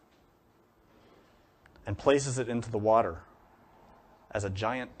mountain and places it into the water as a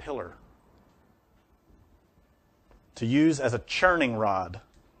giant pillar to use as a churning rod.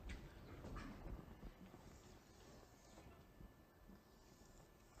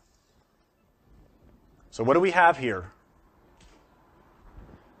 So what do we have here?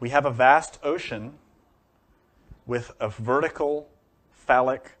 We have a vast ocean with a vertical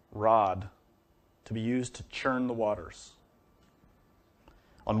phallic rod to be used to churn the waters.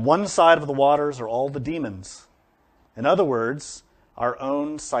 On one side of the waters are all the demons. In other words, our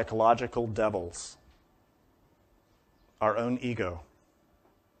own psychological devils, our own ego.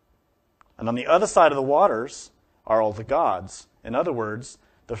 And on the other side of the waters are all the gods. In other words,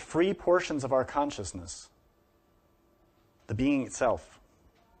 the free portions of our consciousness, the being itself.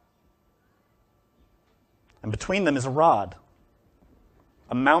 And between them is a rod,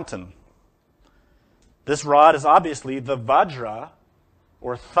 a mountain. This rod is obviously the Vajra,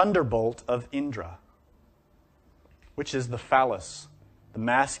 or thunderbolt of Indra, which is the phallus, the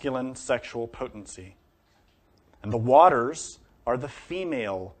masculine sexual potency. And the waters are the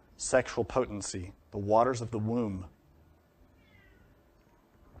female sexual potency, the waters of the womb.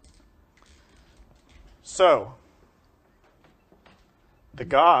 So, the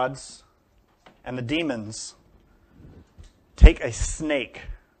gods and the demons take a snake,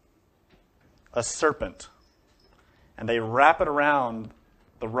 a serpent, and they wrap it around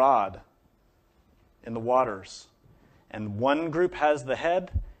the rod in the waters. And one group has the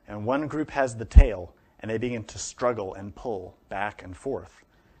head, and one group has the tail, and they begin to struggle and pull back and forth,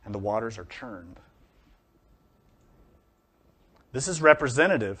 and the waters are churned. This is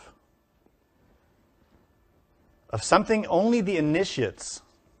representative of something only the initiates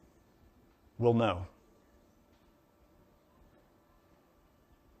will know.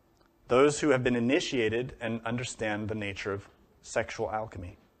 Those who have been initiated and understand the nature of sexual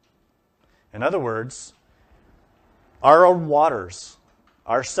alchemy. In other words, our own waters,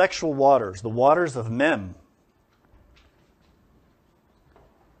 our sexual waters, the waters of Mem,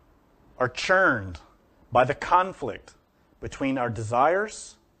 are churned by the conflict between our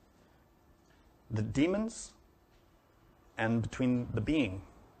desires, the demons, and between the being,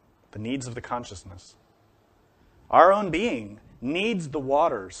 the needs of the consciousness. Our own being needs the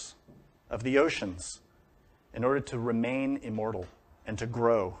waters of the oceans in order to remain immortal and to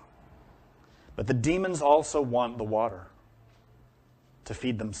grow. But the demons also want the water to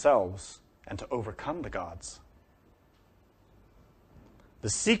feed themselves and to overcome the gods. The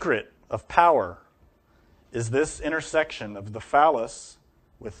secret of power is this intersection of the phallus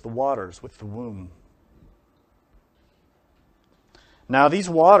with the waters, with the womb. Now, these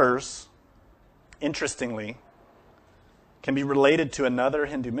waters, interestingly, can be related to another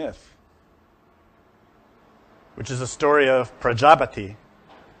Hindu myth, which is a story of Prajapati.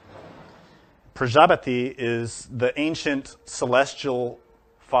 Prajapati is the ancient celestial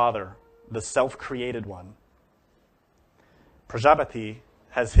father, the self-created one. Prajapati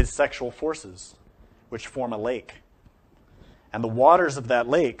has his sexual forces, which form a lake. And the waters of that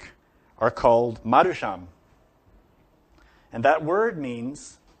lake are called Marusham. And that word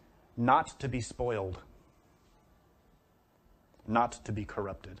means not to be spoiled, not to be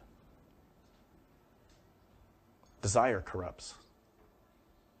corrupted. Desire corrupts.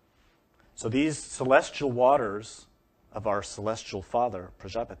 So these celestial waters of our celestial father,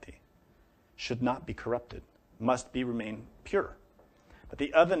 Prajapati, should not be corrupted, must remain pure. But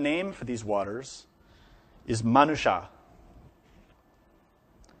the other name for these waters is Manusha,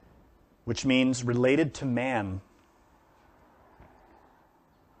 which means related to man.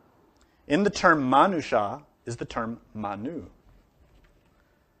 In the term Manusha is the term Manu,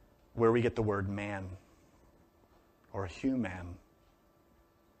 where we get the word man or human.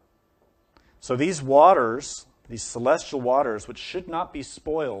 So these waters, these celestial waters, which should not be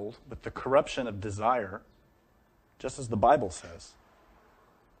spoiled with the corruption of desire, just as the Bible says,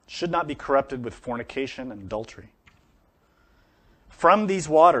 should not be corrupted with fornication and adultery. From these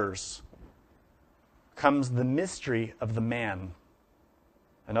waters comes the mystery of the man.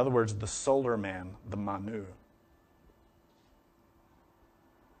 In other words, the solar man, the Manu.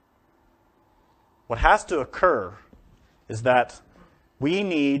 What has to occur is that we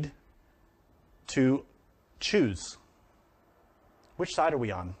need to choose. Which side are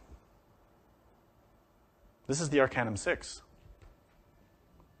we on? This is the Arcanum 6.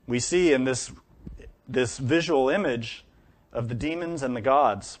 We see in this visual image of the demons and the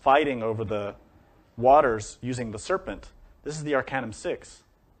gods fighting over the waters using the serpent. This is the Arcanum 6.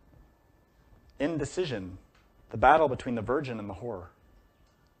 Indecision, the battle between the virgin and the whore.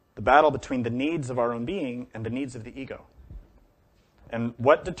 The battle between the needs of our own being and the needs of the ego. And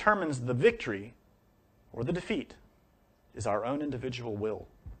what determines the victory or the defeat is our own individual will.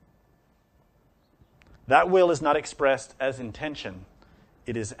 That will is not expressed as intention,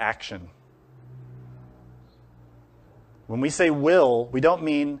 it is action. When we say will, we don't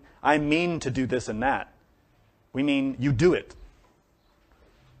mean, I mean to do this and that. We mean, you do it.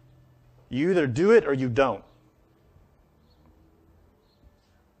 You either do it or you don't.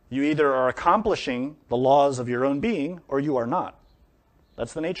 You either are accomplishing the laws of your own being or you are not.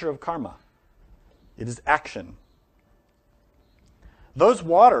 That's the nature of karma. It is action. Those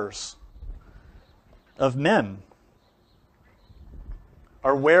waters of men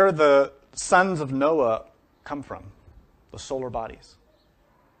are where the sons of Noah come from, the solar bodies.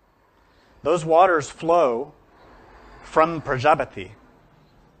 Those waters flow from Prajapati,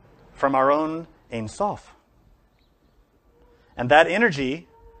 from our own Ein Sof. And that energy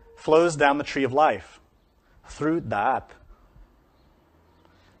flows down the tree of life through Da'at.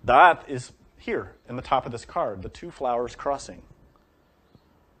 Da'at is here in the top of this card, the two flowers crossing.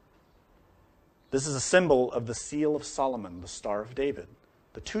 This is a symbol of the seal of Solomon, the Star of David.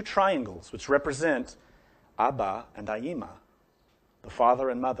 The two triangles which represent Abba and Ayima, the father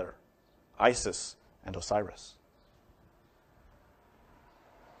and mother, Isis and Osiris.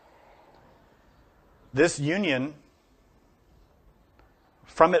 This union,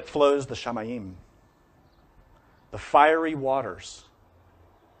 from it flows the Shamayim, the fiery waters.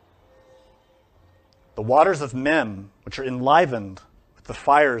 The waters of Mem, which are enlivened with the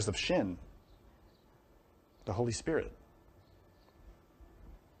fires of Shin, the Holy Spirit.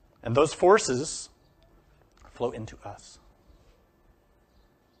 And those forces flow into us.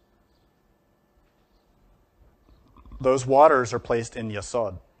 Those waters are placed in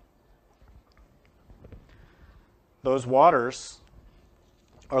Yasod. Those waters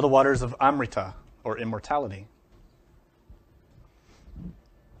are the waters of Amrita, or immortality.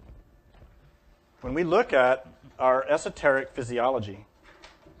 When we look at our esoteric physiology,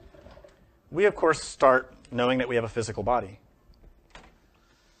 we of course start knowing that we have a physical body.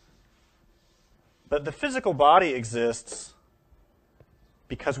 But the physical body exists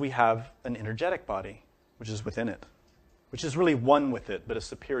because we have an energetic body, which is within it. which is really one with it, but a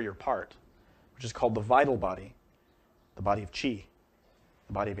superior part, which is called the vital body, the body of chi,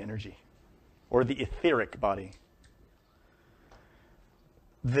 the body of energy, or the etheric body.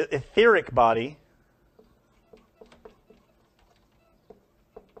 The etheric body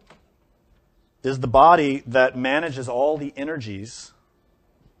is the body that manages all the energies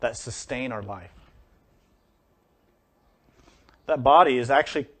that sustain our life. That body is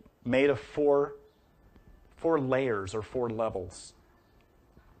actually made of four layers or 4 levels.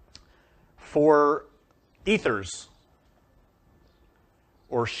 4 ethers,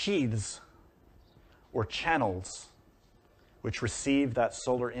 or sheaths, or channels, which receive that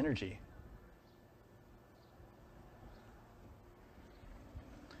solar energy.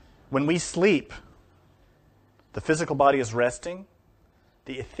 When we sleep, the physical body is resting,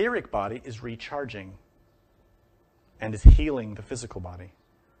 the etheric body is recharging and is healing the physical body.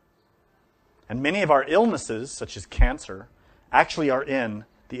 And many of our illnesses, such as cancer, actually are in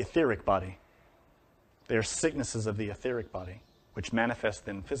the etheric body. They are sicknesses of the etheric body, which manifest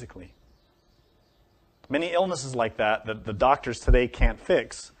then physically. Many illnesses like that the doctors today can't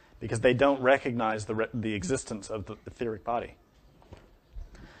fix because they don't recognize the existence of the etheric body.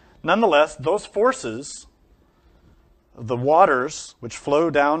 Nonetheless, those forces, the waters which flow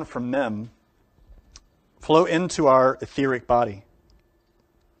down from them, flow into our etheric body.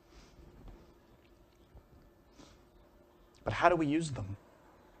 But how do we use them?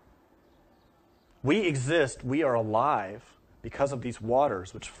 We exist, we are alive because of these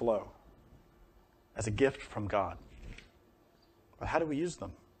waters which flow as a gift from God. But how do we use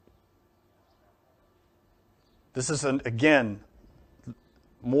them? This is, again,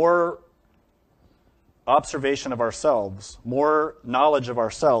 more observation of ourselves, more knowledge of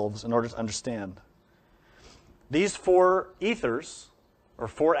ourselves in order to understand. These 4 ethers, or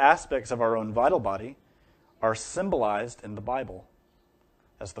 4 aspects of our own vital body, are symbolized in the Bible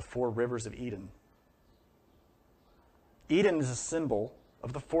as the 4 rivers of Eden. Eden is a symbol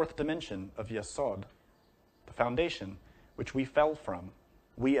of the 4th dimension of Yesod, the foundation, which we fell from,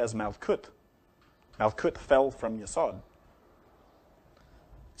 we as Malkut. Malkut fell from Yesod.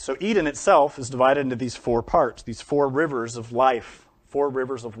 So Eden itself is divided into these 4 parts, these 4 rivers of life, 4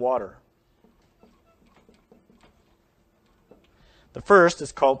 rivers of water. The first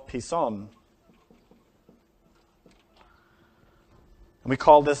is called Pison. And we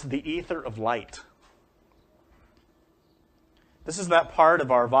call this the ether of light. This is that part of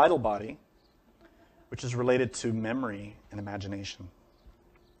our vital body which is related to memory and imagination.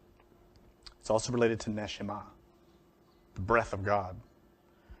 It's also related to Neshama, the breath of God,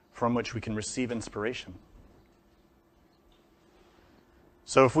 from which we can receive inspiration.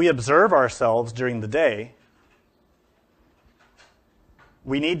 So if we observe ourselves during the day,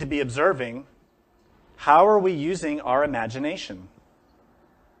 we need to be observing how are we using our imagination?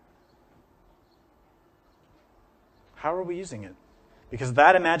 How are we using it? Because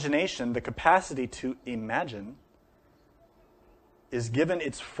that imagination, the capacity to imagine, is given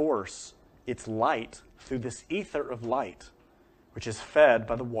its force, its light, through this ether of light, which is fed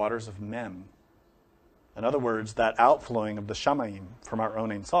by the waters of Mem. In other words, that outflowing of the Shamayim from our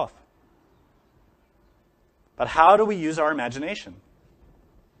own Ein Sof. But how do we use our imagination?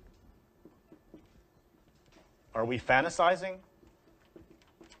 Are we fantasizing?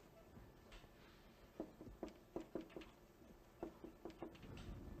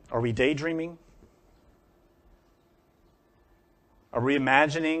 Are we daydreaming? Are we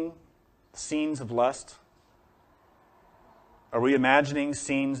imagining scenes of lust? Are we imagining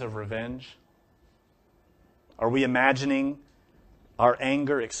scenes of revenge? Are we imagining our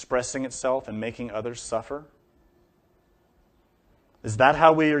anger expressing itself and making others suffer? Is that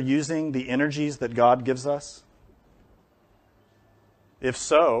how we are using the energies that God gives us? If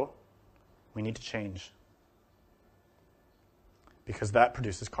so, we need to change. Because that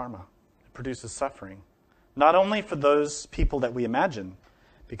produces karma. It produces suffering. Not only for those people that we imagine,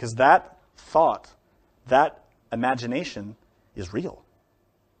 because that thought, that imagination is real.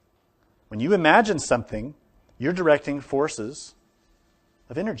 When you imagine something, you're directing forces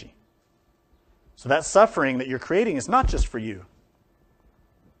of energy. So that suffering that you're creating is not just for you.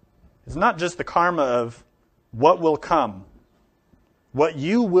 It's not just the karma of what will come, what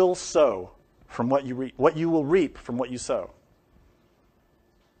you will sow from what you reap, what you will reap from what you sow.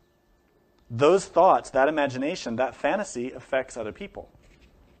 Those thoughts, that imagination, that fantasy affects other people.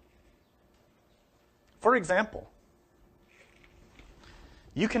 For example,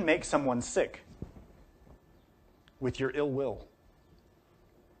 you can make someone sick with your ill will,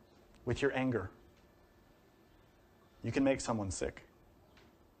 with your anger. You can make someone sick.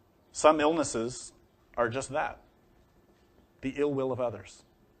 Some illnesses are just that. the ill will of others.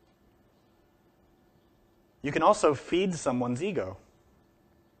 You can also feed someone's ego.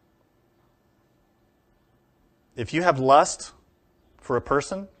 If you have lust for a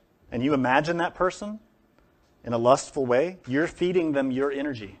person and you imagine that person in a lustful way, you're feeding them your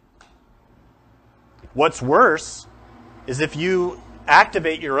energy. What's worse is if you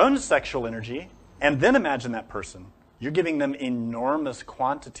activate your own sexual energy and then imagine that person, you're giving them enormous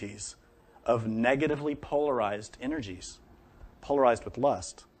quantities of negatively polarized energies, polarized with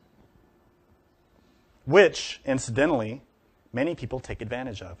lust, which, incidentally, many people take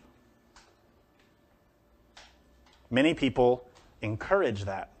advantage of. Many people encourage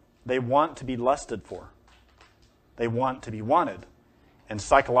that. They want to be lusted for. They want to be wanted. And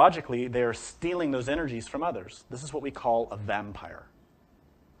psychologically, they are stealing those energies from others. This is what we call a vampire.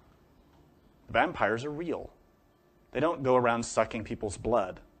 Vampires are real. They don't go around sucking people's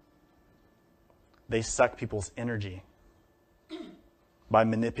blood. They suck people's energy by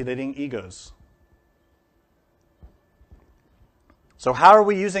manipulating egos. So how are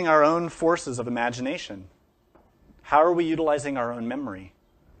we using our own forces of imagination? How are we utilizing our own memory?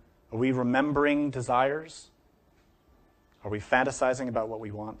 Are we remembering desires? Are we fantasizing about what we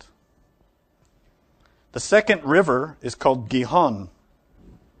want? The second river is called Gihon.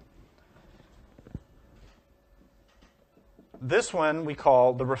 This one we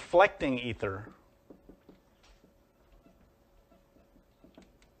call the reflecting ether.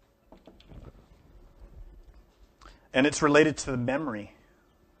 And it's related to the memory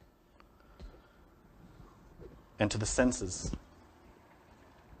and to the senses.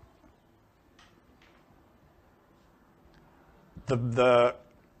 The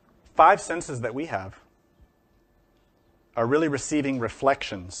five senses that we have are really receiving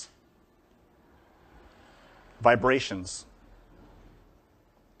reflections, vibrations.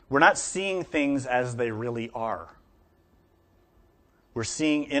 We're not seeing things as they really are. We're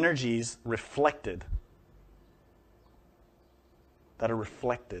seeing energies reflected, that are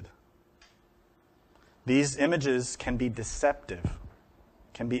reflected. These images can be deceptive,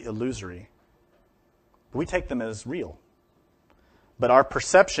 can be illusory. We take them as real. But our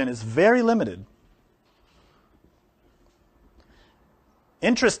perception is very limited.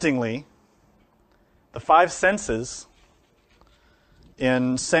 Interestingly, the five senses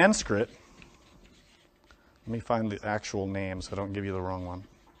in Sanskrit, let me find the actual name so I don't give you the wrong one.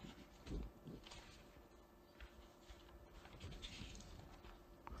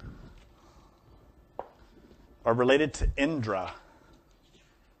 Are related to Indra.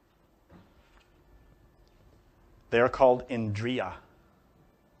 They are called Indriya.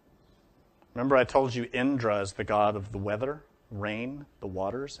 Remember I told you Indra is the god of the weather, rain, the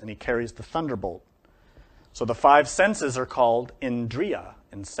waters, and he carries the thunderbolt. So the five senses are called Indriya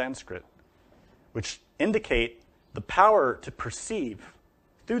in Sanskrit, which indicate the power to perceive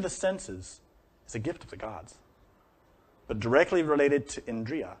through the senses is a gift of the gods, but directly related to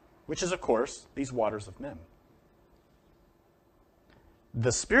Indriya, which is, of course, these waters of men.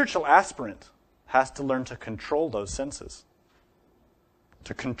 The spiritual aspirant has to learn to control those senses,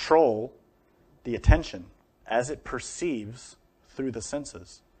 to control the attention as it perceives through the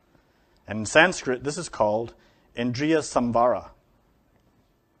senses. And in Sanskrit, this is called Indriya Samvara.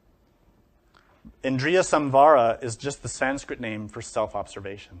 Indriya Samvara is just the Sanskrit name for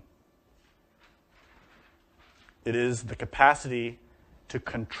self-observation. It is the capacity to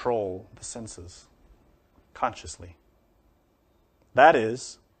control the senses consciously. That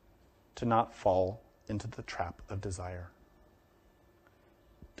is, to not fall into the trap of desire.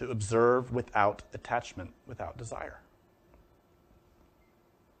 To observe without attachment, without desire.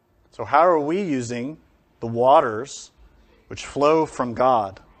 So how are we using the waters which flow from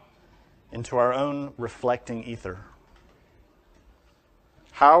God into our own reflecting ether?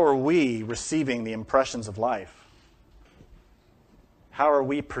 How are we receiving the impressions of life? How are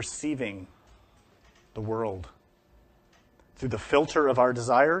we perceiving the world? Through the filter of our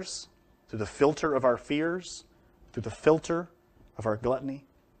desires? Through the filter of our fears? Through the filter of our gluttony?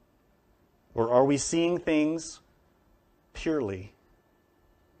 Or are we seeing things purely,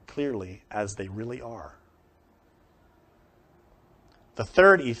 clearly, as they really are? The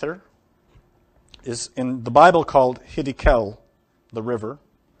third ether is in the Bible called Hiddekel, the river.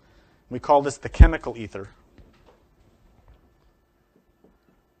 We call this the chemical ether.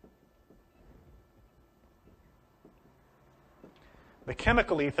 The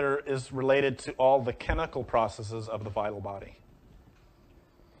chemical ether is related to all the chemical processes of the vital body.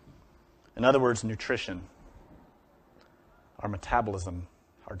 In other words, nutrition, our metabolism,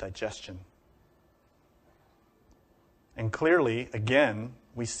 our digestion. And clearly, again,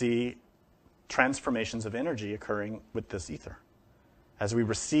 we see transformations of energy occurring with this ether. As we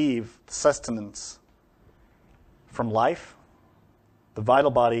receive sustenance from life, the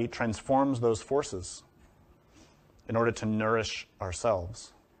vital body transforms those forces in order to nourish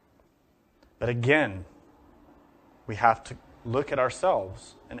ourselves. But again, we have to look at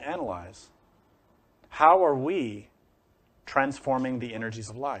ourselves and analyze, how are we transforming the energies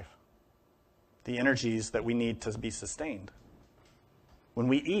of life, the energies that we need to be sustained? When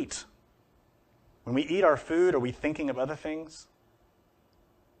we eat our food, are we thinking of other things?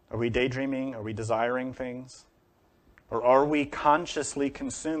 Are we daydreaming? Are we desiring things? Or are we consciously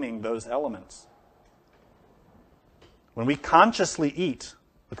consuming those elements? When we consciously eat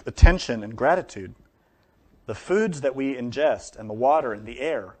with attention and gratitude, the foods that we ingest and the water and the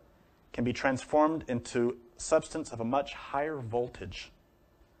air can be transformed into substance of a much higher voltage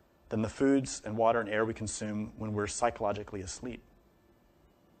than the foods and water and air we consume when we're psychologically asleep.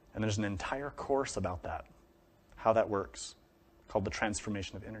 And there's an entire course about that, how that works, called the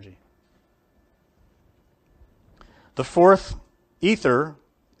transformation of energy. The fourth ether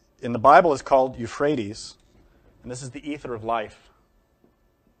in the Bible is called Euphrates, and this is the ether of life.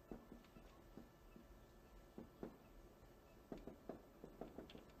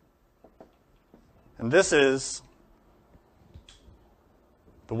 And this is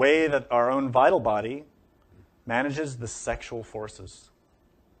the way that our own vital body manages the sexual forces,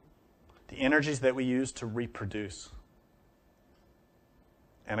 the energies that we use to reproduce.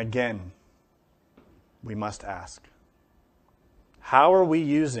 And again, we must ask, how are we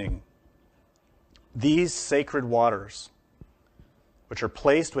using these sacred waters, which are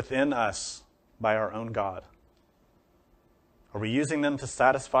placed within us by our own God? Are we using them to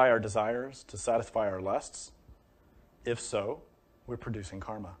satisfy our desires, to satisfy our lusts? If so, we're producing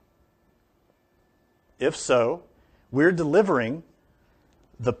karma. If so, we're delivering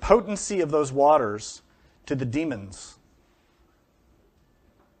the potency of those waters to the demons.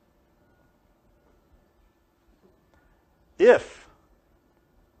 If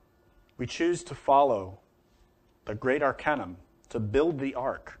we choose to follow the great Arcanum, to build the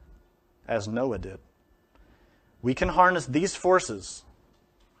ark, as Noah did, we can harness these forces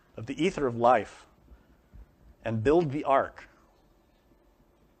of the ether of life and build the ark.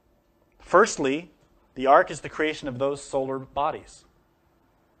 Firstly, the ark is the creation of those solar bodies,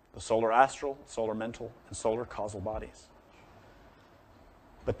 the solar astral, solar mental, and solar causal bodies.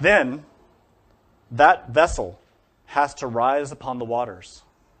 But then, that vessel has to rise upon the waters.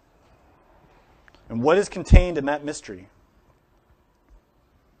 And what is contained in that mystery?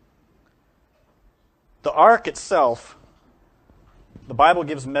 The ark itself, the Bible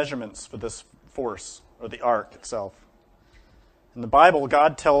gives measurements for this force, or the ark itself. In the Bible,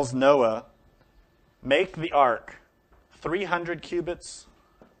 God tells Noah, make the ark 300 cubits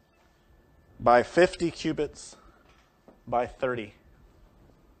by 50 cubits by 30.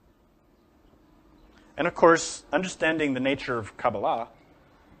 And of course, understanding the nature of Kabbalah,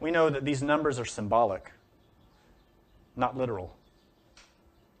 we know that these numbers are symbolic, not literal.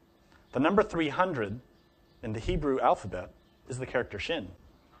 The number 300 in the Hebrew alphabet is the character Shin.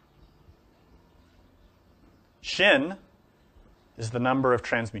 Shin is the number of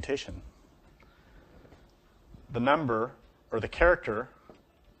transmutation. The number, or the character,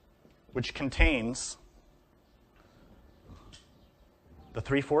 which contains the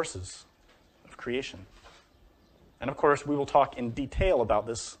three forces of creation. And of course, we will talk in detail about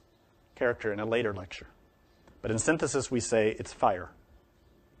this character in a later lecture. But in synthesis, we say it's fire.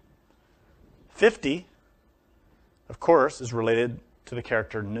 50, of course, is related to the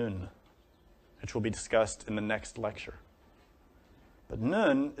character Nun, which will be discussed in the next lecture. But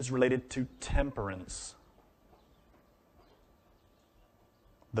Nun is related to temperance,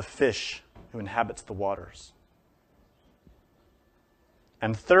 the fish who inhabits the waters.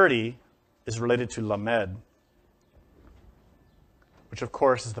 And 30 is related to Lamed, which of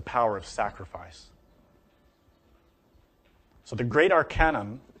course is the power of sacrifice. So the great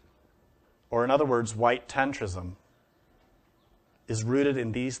Arcanum, or in other words, white tantrism, is rooted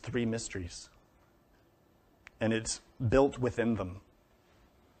in these three mysteries. And it's built within them.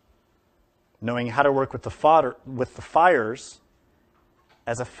 Knowing how to work with the fires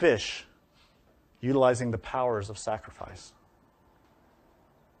as a fish, utilizing the powers of sacrifice.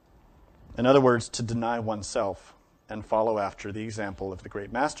 In other words, to deny oneself and follow after the example of the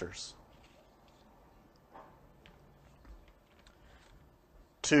great masters.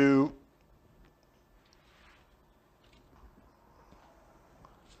 To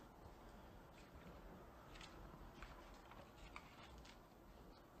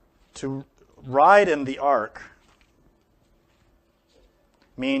ride in the ark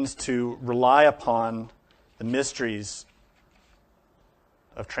means to rely upon the mysteries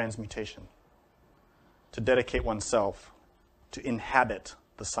of transmutation, to dedicate oneself, to inhabit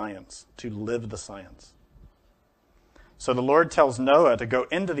the science, to live the science. So the Lord tells Noah to go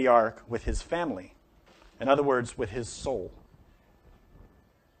into the ark with his family. In other words, with his soul.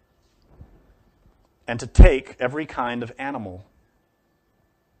 And to take every kind of animal.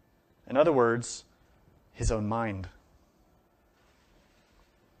 In other words, his own mind.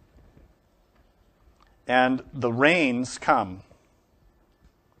 And the rains come.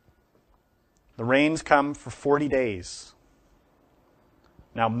 The rains come for 40 days.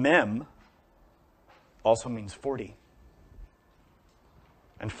 Now, mem also means 40.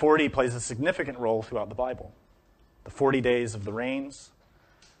 And 40 plays a significant role throughout the Bible. The 40 days of the rains,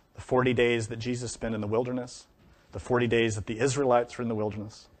 the 40 days that Jesus spent in the wilderness, the 40 days that the Israelites were in the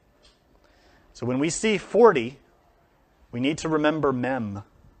wilderness. So when we see 40, we need to remember mem.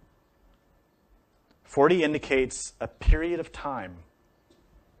 40 indicates a period of time,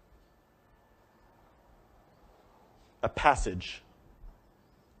 a passage,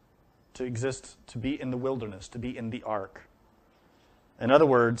 to exist, to be in the wilderness, to be in the ark. In other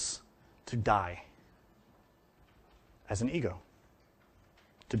words, to die as an ego,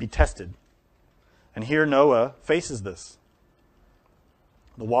 to be tested. And here Noah faces this.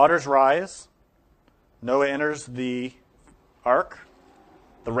 The waters rise. Noah enters the ark.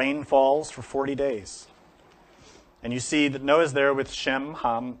 The rain falls for 40 days. And you see that Noah's there with Shem,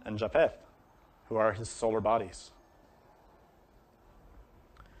 Ham, and Japheth, who are his solar bodies.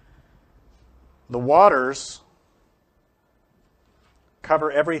 The waters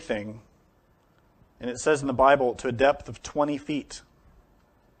cover everything, and it says in the Bible, to a depth of 20 feet.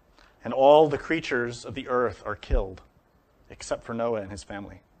 And all the creatures of the earth are killed, except for Noah and his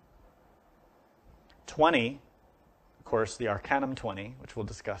family. 20, of course, the Arcanum 20, which we'll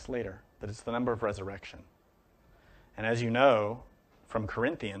discuss later, that it's the number of resurrection. And as you know from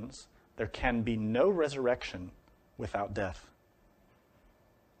Corinthians, there can be no resurrection without death.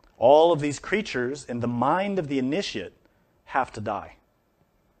 All of these creatures, in the mind of the initiate, have to die.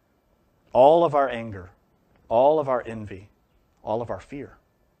 All of our anger, all of our envy, all of our fear,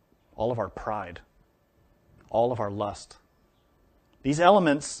 all of our pride, all of our lust. These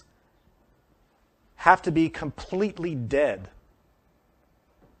elements have to be completely dead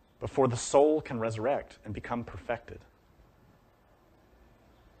before the soul can resurrect and become perfected.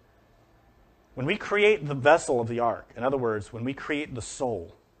 When we create the vessel of the ark, in other words, when we create the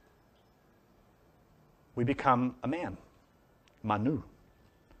soul, we become a man, Manu.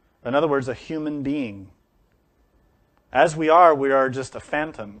 In other words, a human being. As we are just a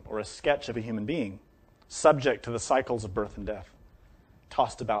phantom or a sketch of a human being, subject to the cycles of birth and death,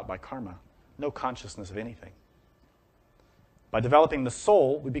 tossed about by karma, no consciousness of anything. By developing the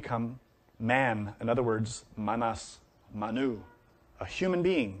soul, we become man. In other words, manas, Manu, a human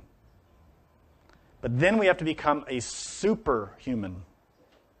being. But then we have to become a superhuman.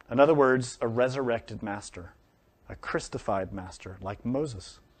 In other words, a resurrected master, a Christified master, like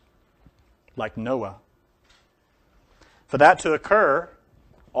Moses, like Noah. For that to occur,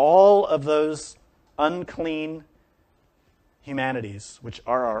 all of those unclean humanities, which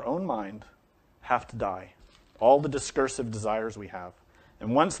are our own mind, have to die. All the discursive desires we have.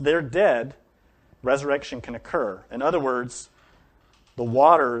 And once they're dead, resurrection can occur. In other words, the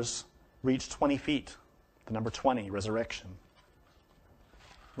waters reach 20 feet, the number 20, resurrection.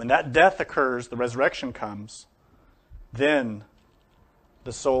 When that death occurs, the resurrection comes, then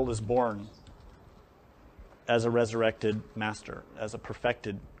the soul is born as a resurrected master, as a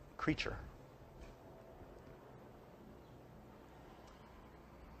perfected creature.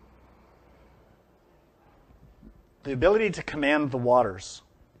 The ability to command the waters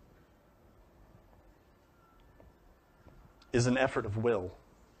is an effort of will.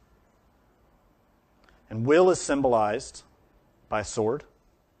 And will is symbolized by a sword,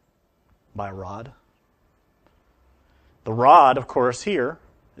 by a rod. The rod, of course, here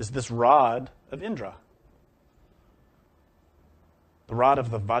is this rod of Indra. The rod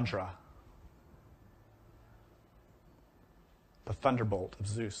of the Vajra. The thunderbolt of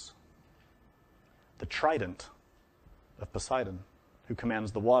Zeus. The trident of Poseidon, who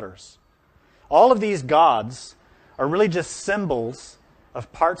commands the waters. All of these gods are really just symbols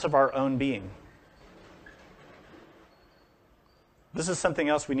of parts of our own being. This is something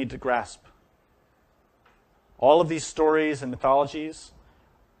else we need to grasp. All of these stories and mythologies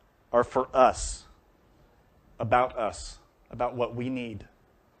are for us, about what we need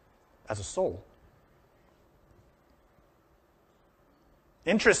as a soul.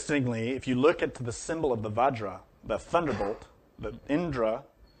 Interestingly, if you look at the symbol of the Vajra, the thunderbolt, Indra,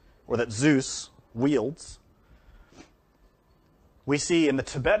 or that Zeus wields, we see in the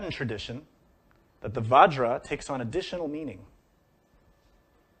Tibetan tradition that the Vajra takes on additional meaning.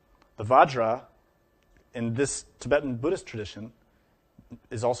 The Vajra, in this Tibetan Buddhist tradition,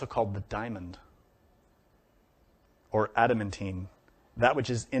 is also called the diamond, or adamantine, that which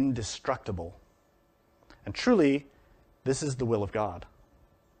is indestructible. And truly, this is the will of God.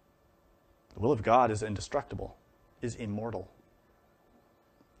 The will of God is indestructible, is immortal.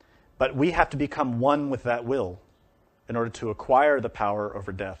 But we have to become one with that will in order to acquire the power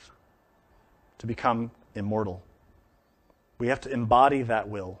over death, to become immortal. We have to embody that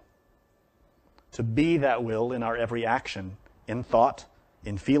will, to be that will in our every action, in thought,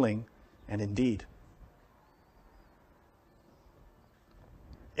 in feeling, and in deed.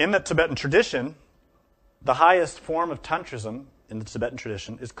 In the Tibetan tradition, the highest form of Tantrism in the Tibetan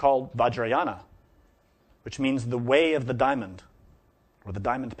tradition is called Vajrayana, which means the way of the diamond, or the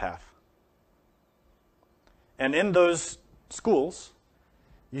diamond path. And in those schools,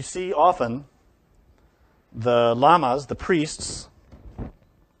 you see often the lamas, the priests,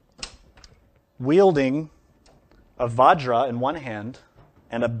 wielding a vajra in one hand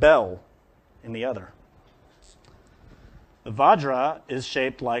and a bell in the other. The vajra is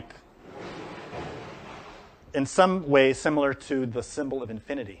shaped like, in some way, similar to the symbol of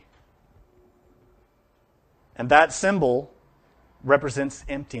infinity. And that symbol represents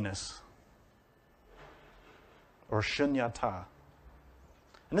emptiness, or shunyata.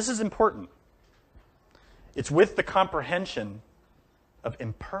 And this is important. It's with the comprehension of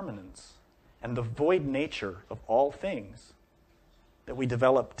impermanence and the void nature of all things that we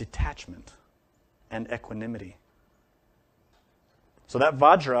develop detachment and equanimity. So that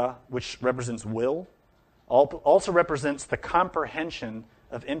Vajra, which represents will, also represents the comprehension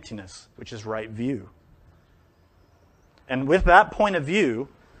of emptiness, which is right view. And with that point of view,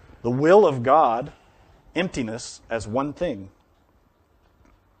 the will of God, emptiness as one thing,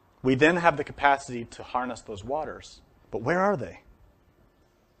 we then have the capacity to harness those waters. But where are they?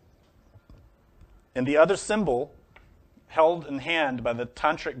 In the other symbol, held in hand by the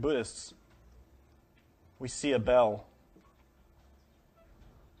Tantric Buddhists, we see a bell.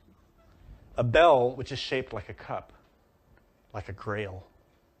 A bell which is shaped like a cup, like a grail.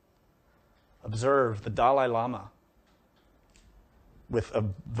 Observe the Dalai Lama with a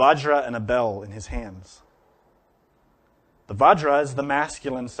vajra and a bell in his hands. The vajra is the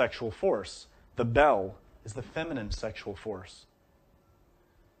masculine sexual force. The bell is the feminine sexual force.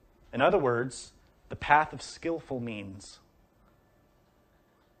 In other words, the path of skillful means.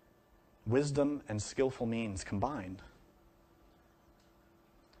 Wisdom and skillful means combined.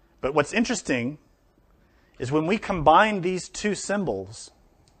 But what's interesting is when we combine these two symbols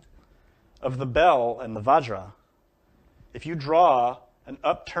of the bell and the vajra, if you draw an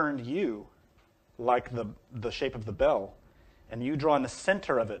upturned U like the shape of the bell, and you draw in the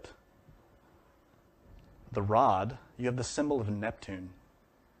center of it the rod, you have the symbol of Neptune,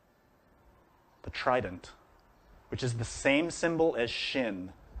 the trident, which is the same symbol as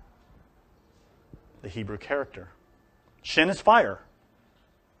Shin, the Hebrew character. Shin is fire.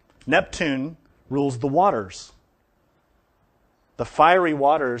 Neptune rules the waters, the fiery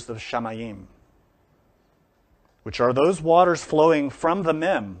waters of Shamayim, which are those waters flowing from the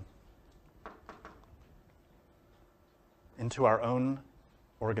Mem into our own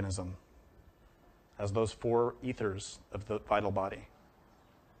organism as those four ethers of the vital body.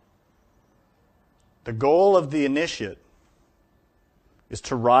 The goal of the initiate is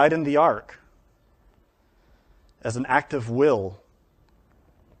to ride in the ark as an act of will,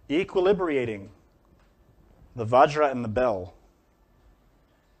 equilibrating the vajra and the bell,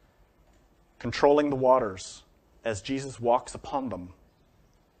 controlling the waters as Jesus walks upon them,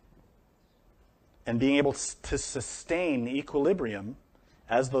 and being able to sustain equilibrium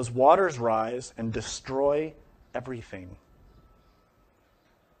as those waters rise and destroy everything.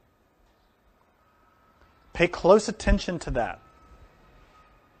 Pay close attention to that.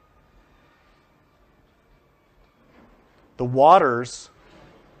 The waters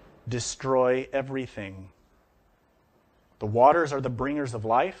destroy everything. The waters are the bringers of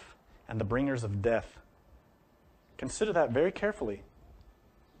life and the bringers of death. Consider that very carefully.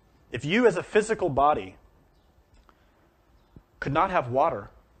 If you as a physical body could not have water,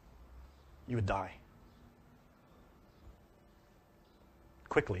 you would die.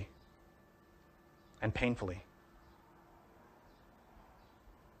 Quickly and painfully.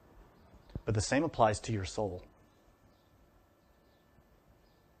 But the same applies to your soul.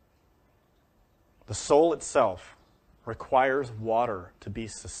 The soul itself requires water to be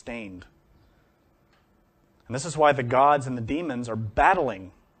sustained. And this is why the gods and the demons are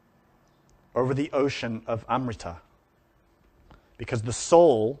battling over the ocean of Amrita. Because the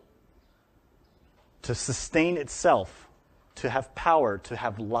soul, to sustain itself, to have power, to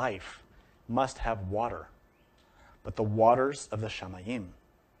have life, must have water. But the waters of the Shamayim,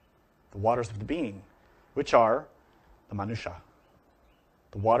 the waters of the being, which are the Manusha,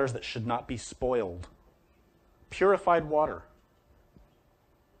 the waters that should not be spoiled, purified water,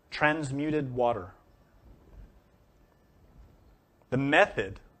 transmuted water. The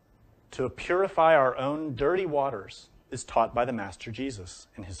method to purify our own dirty waters is taught by the Master Jesus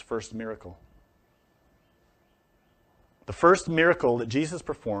in his first miracle. The first miracle that Jesus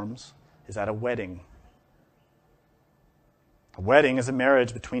performs is at a wedding. A wedding is a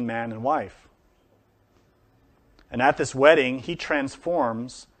marriage between man and wife. And at this wedding, he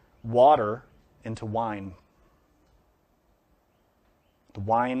transforms water into wine. The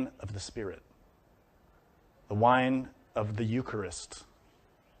wine of the Spirit. The wine of the Eucharist.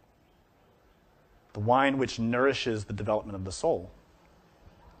 The wine which nourishes the development of the soul.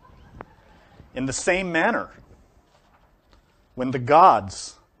 In the same manner, when the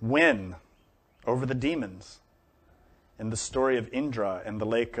gods win over the demons in the story of Indra and the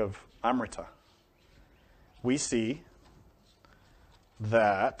lake of Amrita, we see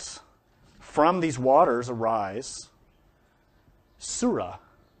that from these waters arise Sura,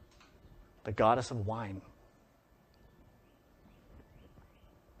 the goddess of wine.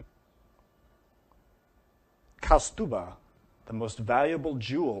 Kaustuba, the most valuable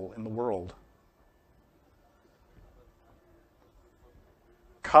jewel in the world.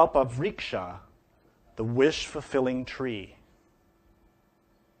 Kalpavriksha, the wish-fulfilling tree.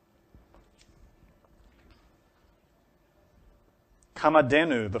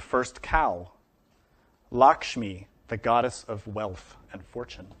 Kamadhenu, the first cow. Lakshmi, the goddess of wealth and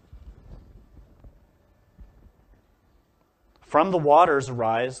fortune. From the waters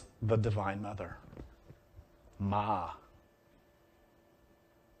arise the Divine Mother, Ma.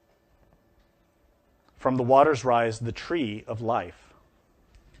 From the waters rise the tree of life.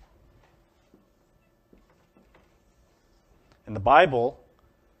 In the Bible,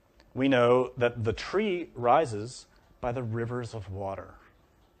 we know that the tree rises by the rivers of water.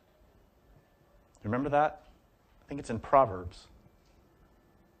 Remember that? I think it's in Proverbs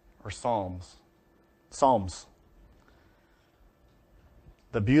or Psalms. Psalms.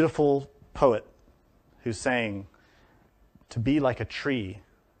 The beautiful poet who's saying to be like a tree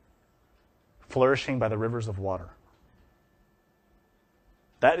flourishing by the rivers of water.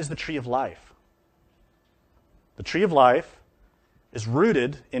 That is the tree of life. The tree of life is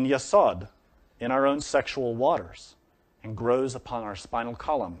rooted in Yasod, in our own sexual waters, and grows upon our spinal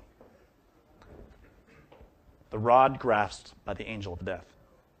column, the rod grasped by the angel of death.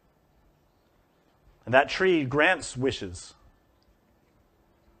 And that tree grants wishes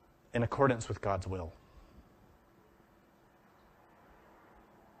in accordance with God's will.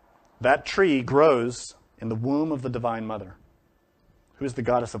 That tree grows in the womb of the Divine Mother, who is the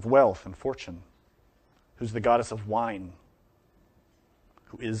goddess of wealth and fortune, who's the goddess of wine,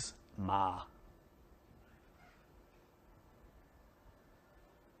 who is Ma.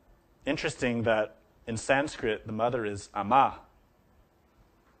 Interesting that in Sanskrit, the mother is Ama,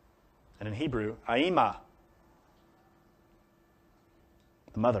 and in Hebrew, Aima,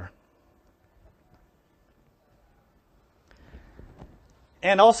 the mother.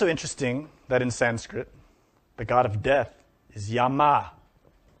 And also interesting that in Sanskrit, the god of death is Yama.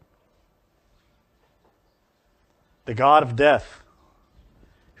 The god of death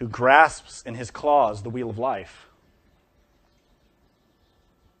who grasps in his claws the wheel of life.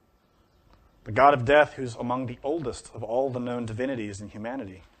 The god of death who's among the oldest of all the known divinities in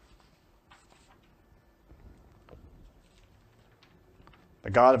humanity.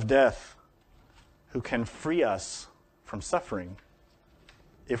 The god of death who can free us from suffering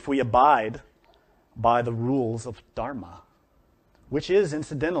if we abide by the rules of Dharma, which is,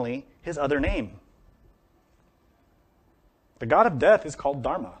 incidentally, his other name. The god of death is called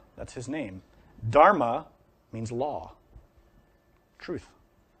Dharma. That's his name. Dharma means law, truth.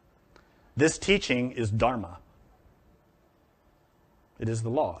 This teaching is Dharma. It is the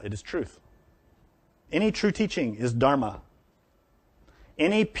law. It is truth. Any true teaching is Dharma.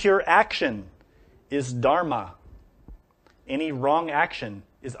 Any pure action is Dharma. Any wrong action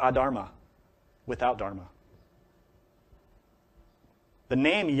is adharma, without Dharma. The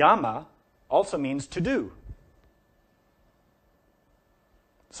name Yama also means to do.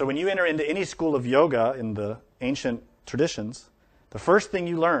 So when you enter into any school of yoga in the ancient traditions, the first thing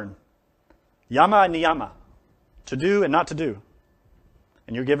you learn, Yama and Niyama, to do and not to do.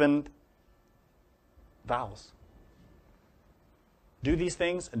 And you're given vows. Do these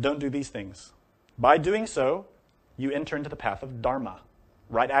things and don't do these things. By doing so, you enter into the path of dharma,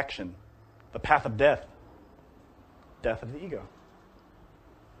 right action, the path of death, death of the ego.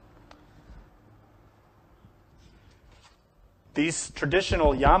 These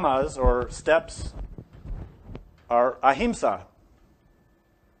traditional yamas or steps are ahimsa,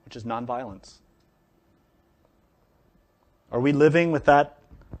 which is nonviolence. Are we living with that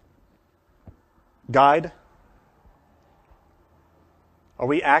guide? Are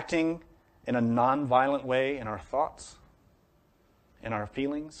we acting in a nonviolent way in our thoughts, in our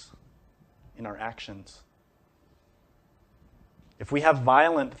feelings, in our actions? If we have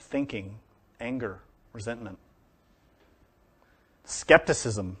violent thinking, anger, resentment,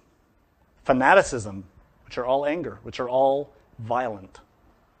 skepticism, fanaticism, which are all anger, which are all violent,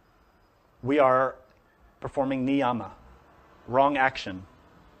 we are performing niyama, wrong action.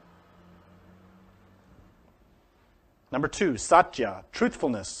 Number 2, satya,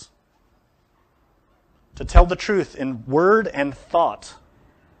 truthfulness. To tell the truth in word and thought.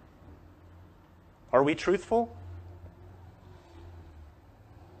 Are we truthful?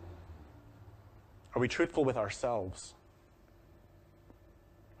 Are we truthful with ourselves?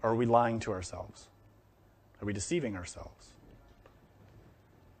 Or are we lying to ourselves? Are we deceiving ourselves?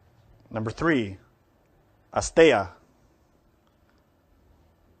 Number 3, asteya,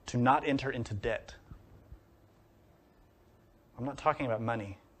 to not enter into debt. I'm not talking about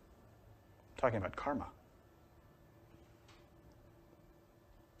money. I'm talking about karma.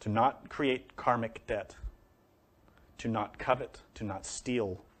 To not create karmic debt. To not covet, to not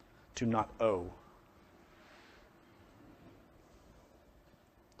steal, to not owe.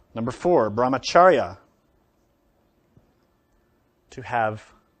 Number 4, brahmacharya, to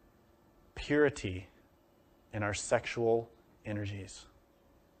have purity in our sexual energies,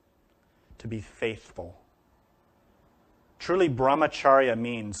 to be faithful. Truly, brahmacharya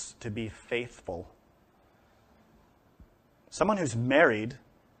means to be faithful. Someone who's married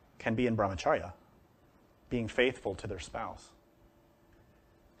can be in brahmacharya, being faithful to their spouse.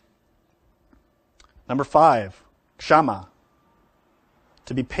 Number 5, kshama,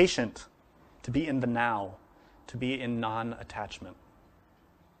 to be patient, to be in the now, to be in non-attachment.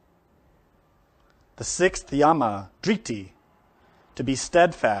 The 6th yama, driti, to be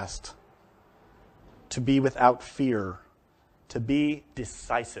steadfast, to be without fear, to be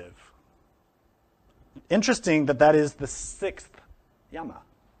decisive. Interesting that is the 6th yama,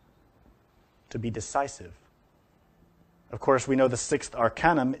 to be decisive. Of course, we know the 6th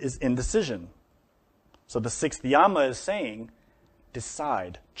arcanum is indecision. So the 6th yama is saying,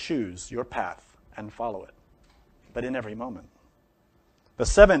 decide, choose your path, and follow it, but in every moment. The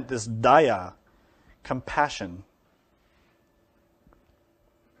 7th is daya, compassion.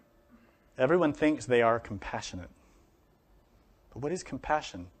 Everyone thinks they are compassionate. But what is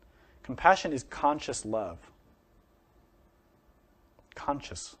compassion? Compassion is conscious love.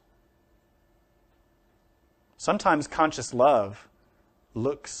 Conscious. Sometimes conscious love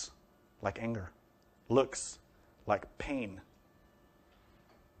looks like anger, looks like pain.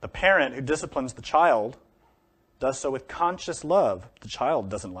 The parent who disciplines the child does so with conscious love. The child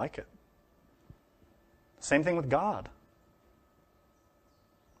doesn't like it. Same thing with God.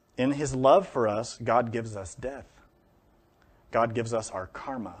 In his love for us, God gives us death. God gives us our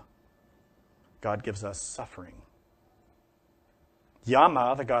karma. God gives us suffering.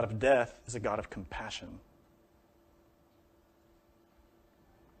 Yama, the god of death, is a god of compassion.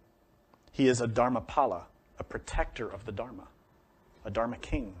 He is a dharmapala, a protector of the dharma, a dharma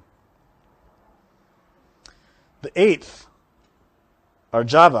king. The 8th,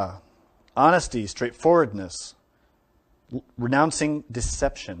 arjava, honesty, straightforwardness, renouncing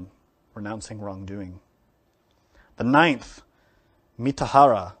deception, renouncing wrongdoing. The 9th,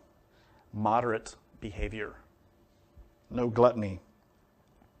 mitahara, moderate behavior, no gluttony.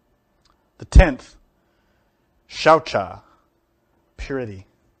 The 10th, shaucha, purity,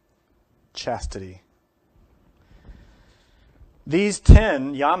 chastity. These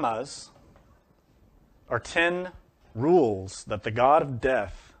 10 yamas are 10 rules that the god of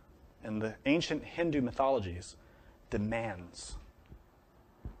death in the ancient Hindu mythologies demands.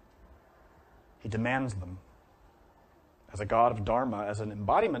 He demands them as a god of dharma, as an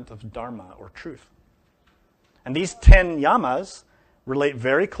embodiment of dharma or truth. And these 10 yamas relate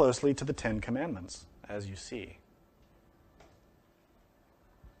very closely to the 10 commandments, as you see.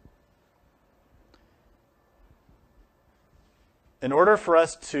 In order for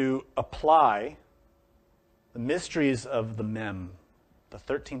us to apply the mysteries of the mem, the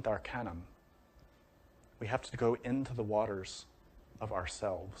 13th arcanum, we have to go into the waters of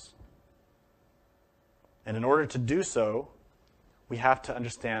ourselves. And in order to do so, we have to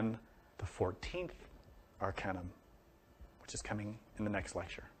understand the 14th Arcanum, which is coming in the next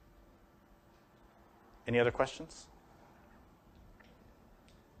lecture. Any other questions?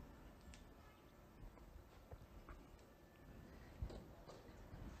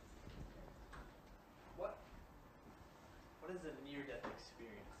 What is a near-death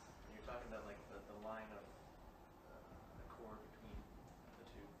experience? You're talking about like the line of the cord between the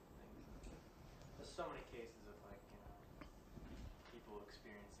two things. There's so many cases of like people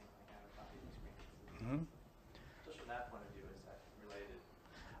experiencing like out-of-body experiences. Mm-hmm. Just from that point of view, is that related?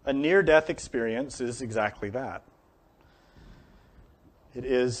 A near-death experience is exactly that. It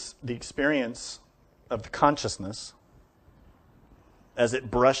is the experience of the consciousness as it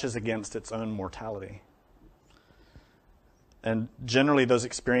brushes against its own mortality. And generally those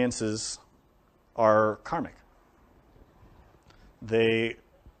experiences are karmic. They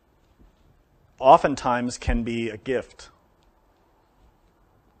oftentimes can be a gift,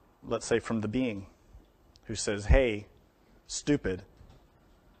 let's say from the being who says, hey, stupid,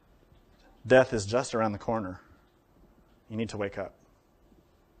 death is just around the corner. You need to wake up.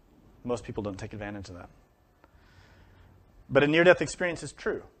 Most people don't take advantage of that. But a near-death experience is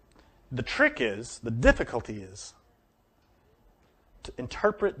true. The trick is, the difficulty is, to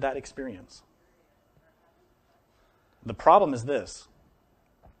interpret that experience. The problem is this.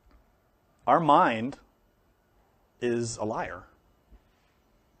 Our mind is a liar.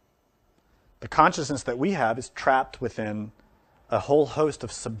 The consciousness that we have is trapped within a whole host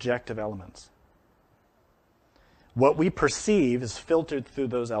of subjective elements. What we perceive is filtered through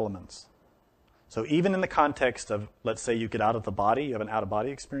those elements. So even in the context of, let's say you get out of the body, you have an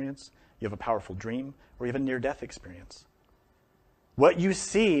out-of-body experience, you have a powerful dream, or you have a near-death experience. What you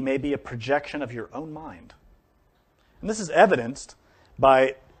see may be a projection of your own mind. And this is evidenced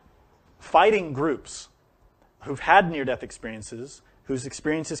by fighting groups who've had near-death experiences, whose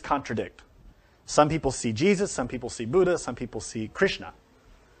experiences contradict. Some people see Jesus, some people see Buddha, some people see Krishna.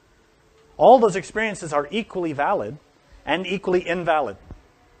 All those experiences are equally valid and equally invalid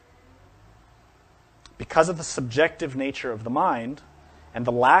because of the subjective nature of the mind and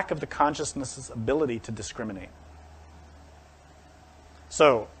the lack of the consciousness's ability to discriminate.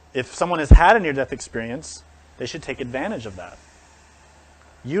 So, if someone has had a near-death experience, they should take advantage of that.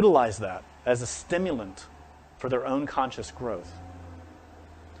 Utilize that as a stimulant for their own conscious growth.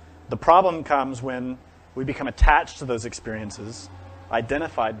 The problem comes when we become attached to those experiences,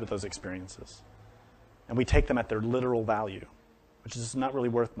 identified with those experiences, and we take them at their literal value, which is not really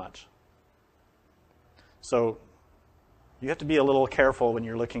worth much. So, you have to be a little careful when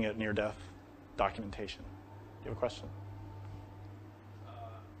you're looking at near-death documentation. Do you have a question?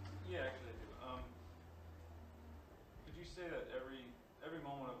 Yeah, actually I do. Could you say that every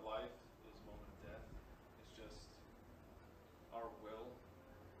moment of life is a moment of death? It's just our will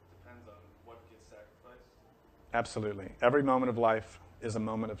depends on what gets sacrificed? Absolutely. Every moment of life is a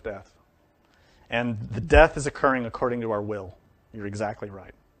moment of death. And the death is occurring according to our will. You're exactly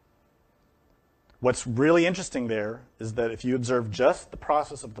right. What's really interesting there is that if you observe just the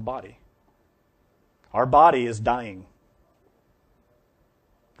process of the body, our body is dying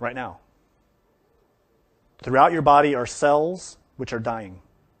right now. Throughout your body are cells which are dying,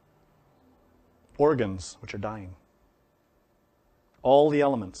 organs which are dying, all the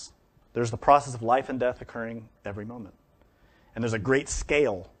elements. There's the process of life and death occurring every moment. And there's a great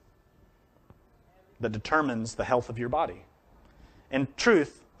scale that determines the health of your body. In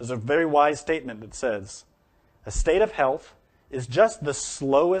truth, there's a very wise statement that says, a state of health is just the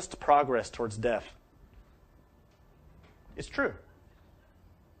slowest progress towards death. It's true.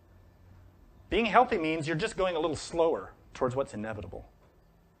 Being healthy means you're just going a little slower towards what's inevitable.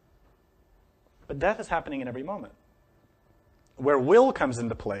 But death is happening in every moment. Where will comes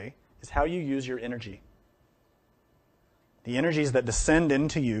into play is how you use your energy. The energies that descend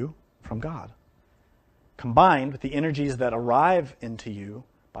into you from God, combined with the energies that arrive into you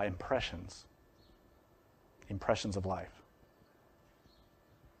by impressions of life.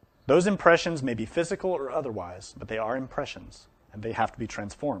 Those impressions may be physical or otherwise, but they are impressions, and they have to be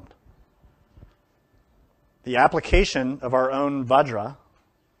transformed. The application of our own vajra,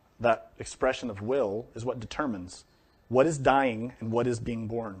 that expression of will, is what determines what is dying and what is being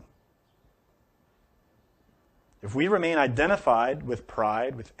born. If we remain identified with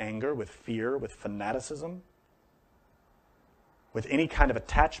pride, with anger, with fear, with fanaticism, with any kind of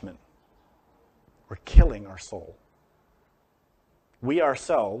attachment, we're killing our soul. We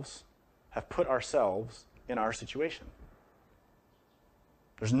ourselves have put ourselves in our situation.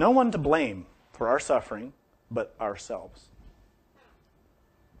 There's no one to blame for our suffering but ourselves.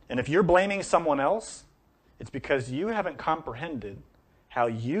 And if you're blaming someone else, It's because you haven't comprehended how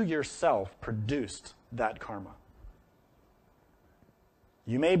you yourself produced that karma.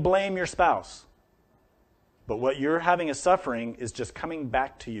 You may blame your spouse, but what you're having as suffering is just coming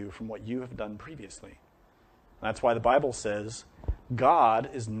back to you from what you have done previously. That's why the Bible says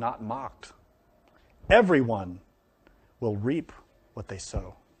God is not mocked. Everyone will reap what they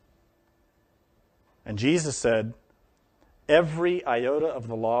sow. And Jesus said, every iota of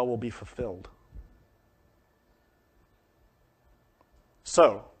the law will be fulfilled.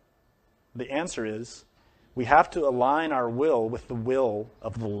 So, the answer is, we have to align our will with the will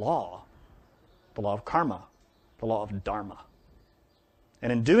of the law of karma, the law of dharma.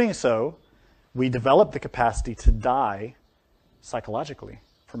 And in doing so, we develop the capacity to die psychologically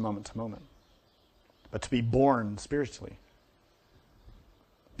from moment to moment, but to be born spiritually.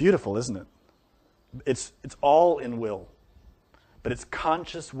 Beautiful, isn't it? It's all in will, but it's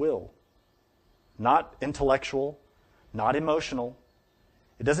conscious will, not intellectual, not emotional.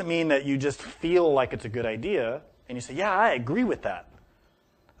 It doesn't mean that you just feel like it's a good idea and you say, yeah, I agree with that.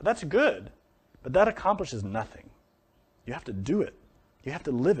 That's good, but that accomplishes nothing. You have to do it. You have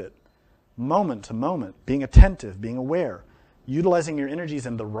to live it, moment to moment, being attentive, being aware, utilizing your energies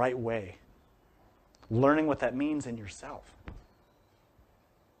in the right way, learning what that means in yourself.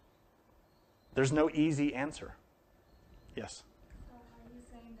 There's no easy answer. Yes? So are you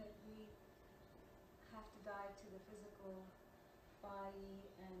saying that we have to die to the physical body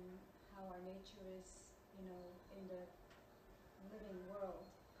and how our nature is, in the living world,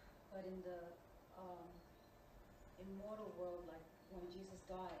 but in the immortal world, like when Jesus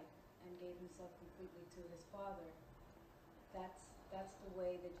died and gave himself completely to his Father, that's the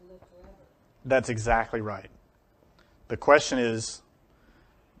way that you live forever? That's exactly right. The question is,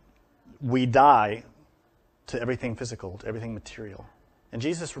 we die to everything physical, to everything material. And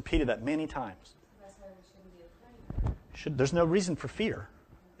Jesus repeated that many times. That's why we shouldn't be afraid. There's no reason for fear.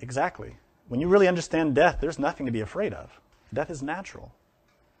 Exactly. When you really understand death, there's nothing to be afraid of. Death is natural.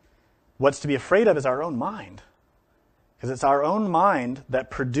 What's to be afraid of is our own mind. Because it's our own mind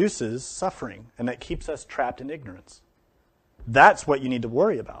that produces suffering and that keeps us trapped in ignorance. That's what you need to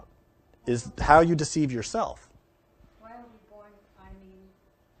worry about, is how you deceive yourself. Why are we born,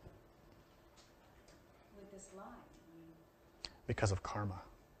 with this lie? Because of karma.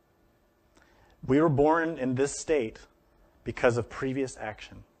 We were born in this state because of previous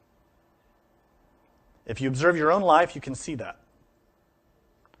action. If you observe your own life, you can see that.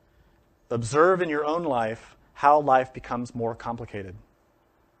 Observe in your own life how life becomes more complicated.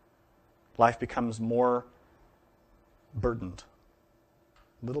 Life becomes more burdened,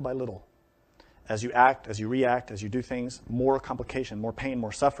 little by little. As you act, as you react, as you do things, more complication, more pain,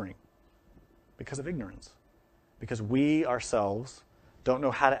 more suffering, because of ignorance. Because we ourselves don't know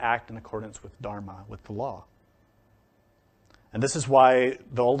how to act in accordance with Dharma, with the law. And this is why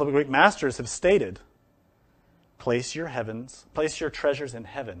all the great masters have stated, place your treasures in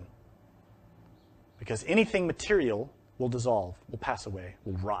heaven. Because anything material will dissolve, will pass away,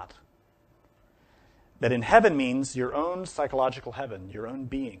 will rot. That in heaven means your own psychological heaven, your own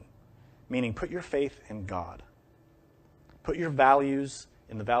being. Meaning put your faith in God. Put your values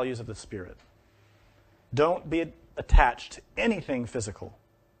in the values of the Spirit. Don't be attached to anything physical.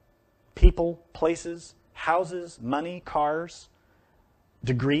 People, places, houses, money, cars,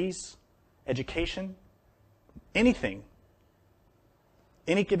 degrees, education, anything.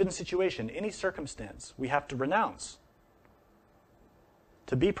 Any given situation, any circumstance, we have to renounce.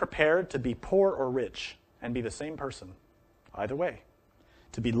 To be prepared to be poor or rich and be the same person, either way.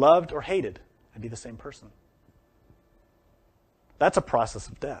 To be loved or hated and be the same person. That's a process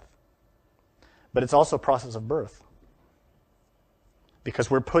of death. But it's also a process of birth. Because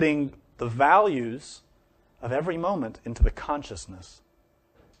we're putting the values of every moment into the consciousness,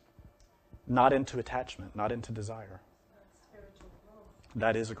 not into attachment, not into desire.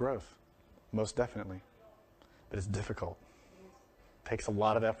 That is a growth, most definitely. But it's difficult. It takes a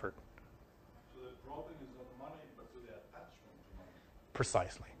lot of effort. So the problem is not money, but to the attachment to money.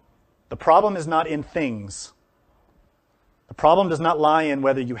 Precisely. The problem is not in things. The problem does not lie in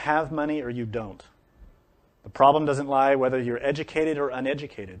whether you have money or you don't. The problem doesn't lie whether you're educated or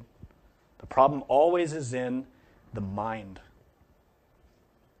uneducated. The problem always is in the mind.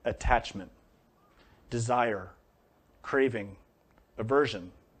 Attachment, desire, craving,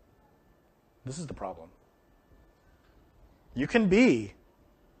 aversion. This is the problem. You can be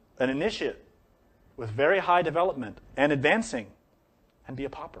an initiate with very high development and advancing and be a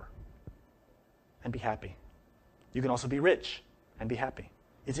pauper and be happy. You can also be rich and be happy.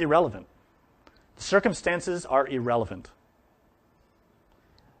 It's irrelevant. The circumstances are irrelevant.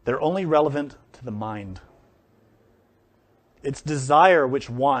 They're only relevant to the mind. It's desire which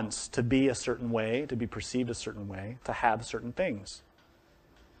wants to be a certain way, to be perceived a certain way, to have certain things.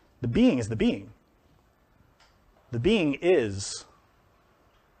 The being is the being. The being is,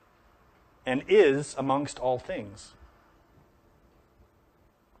 and is amongst all things.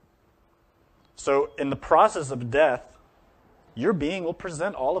 So in the process of death, your being will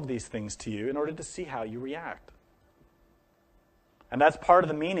present all of these things to you in order to see how you react. And that's part of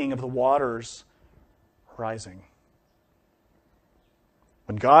the meaning of the waters rising.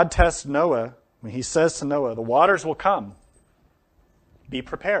 When God tests Noah, when he says to Noah, the waters will come, be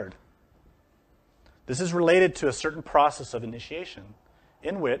prepared. This is related to a certain process of initiation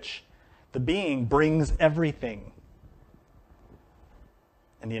in which the being brings everything.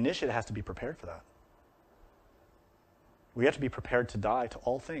 And the initiate has to be prepared for that. We have to be prepared to die to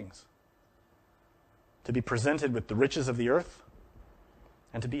all things, to be presented with the riches of the earth,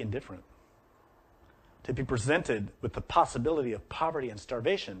 and to be indifferent, to be presented with the possibility of poverty and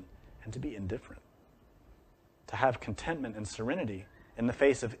starvation, and to be indifferent, to have contentment and serenity in the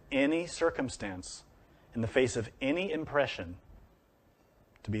face of any circumstance, in the face of any impression,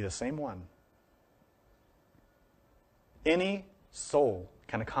 to be the same one. Any soul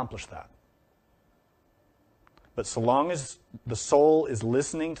can accomplish that. But so long as the soul is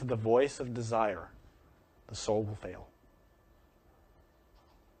listening to the voice of desire, the soul will fail.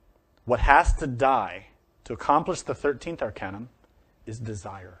 What has to die to accomplish the 13th Arcanum is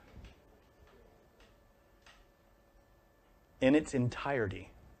desire. In its entirety.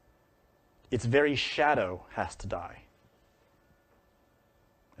 Its very shadow has to die.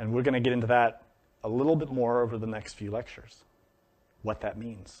 And we're going to get into that a little bit more over the next few lectures. What that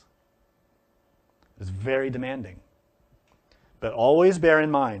means. It's very demanding. But always bear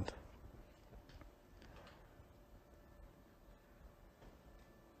in mind,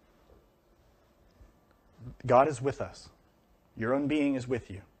 God is with us. Your own being is with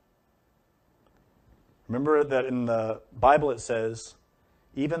you. Remember that in the Bible it says,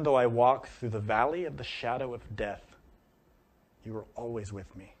 even though I walk through the valley of the shadow of death, you are always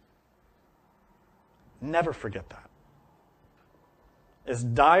with me. Never forget that. As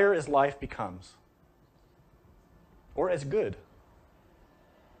dire as life becomes, or as good,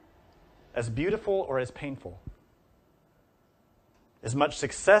 as beautiful or as painful, as much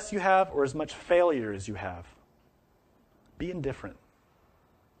success you have or as much failure as you have, be indifferent.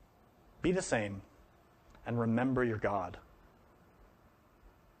 Be the same, and remember your God.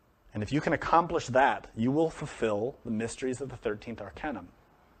 And if you can accomplish that, you will fulfill the mysteries of the 13th Arcanum.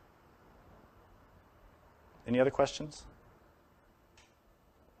 Any other questions?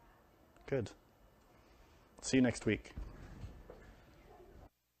 Good. See you next week.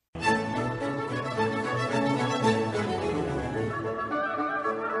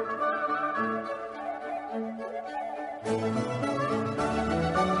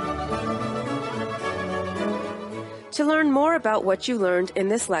 To learn more about what you learned in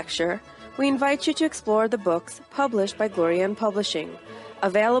this lecture, we invite you to explore the books published by Glorian Publishing,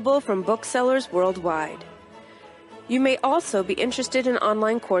 available from booksellers worldwide. You may also be interested in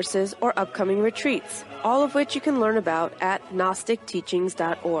online courses or upcoming retreats, all of which you can learn about at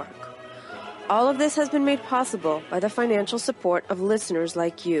GnosticTeachings.org. All of this has been made possible by the financial support of listeners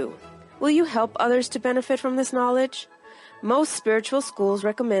like you. Will you help others to benefit from this knowledge? Most spiritual schools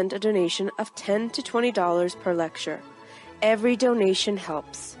recommend a donation of $10 to $20 per lecture. Every donation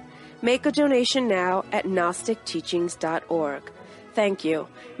helps. Make a donation now at GnosticTeachings.org. Thank you.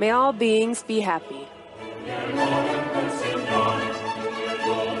 May all beings be happy. Señor.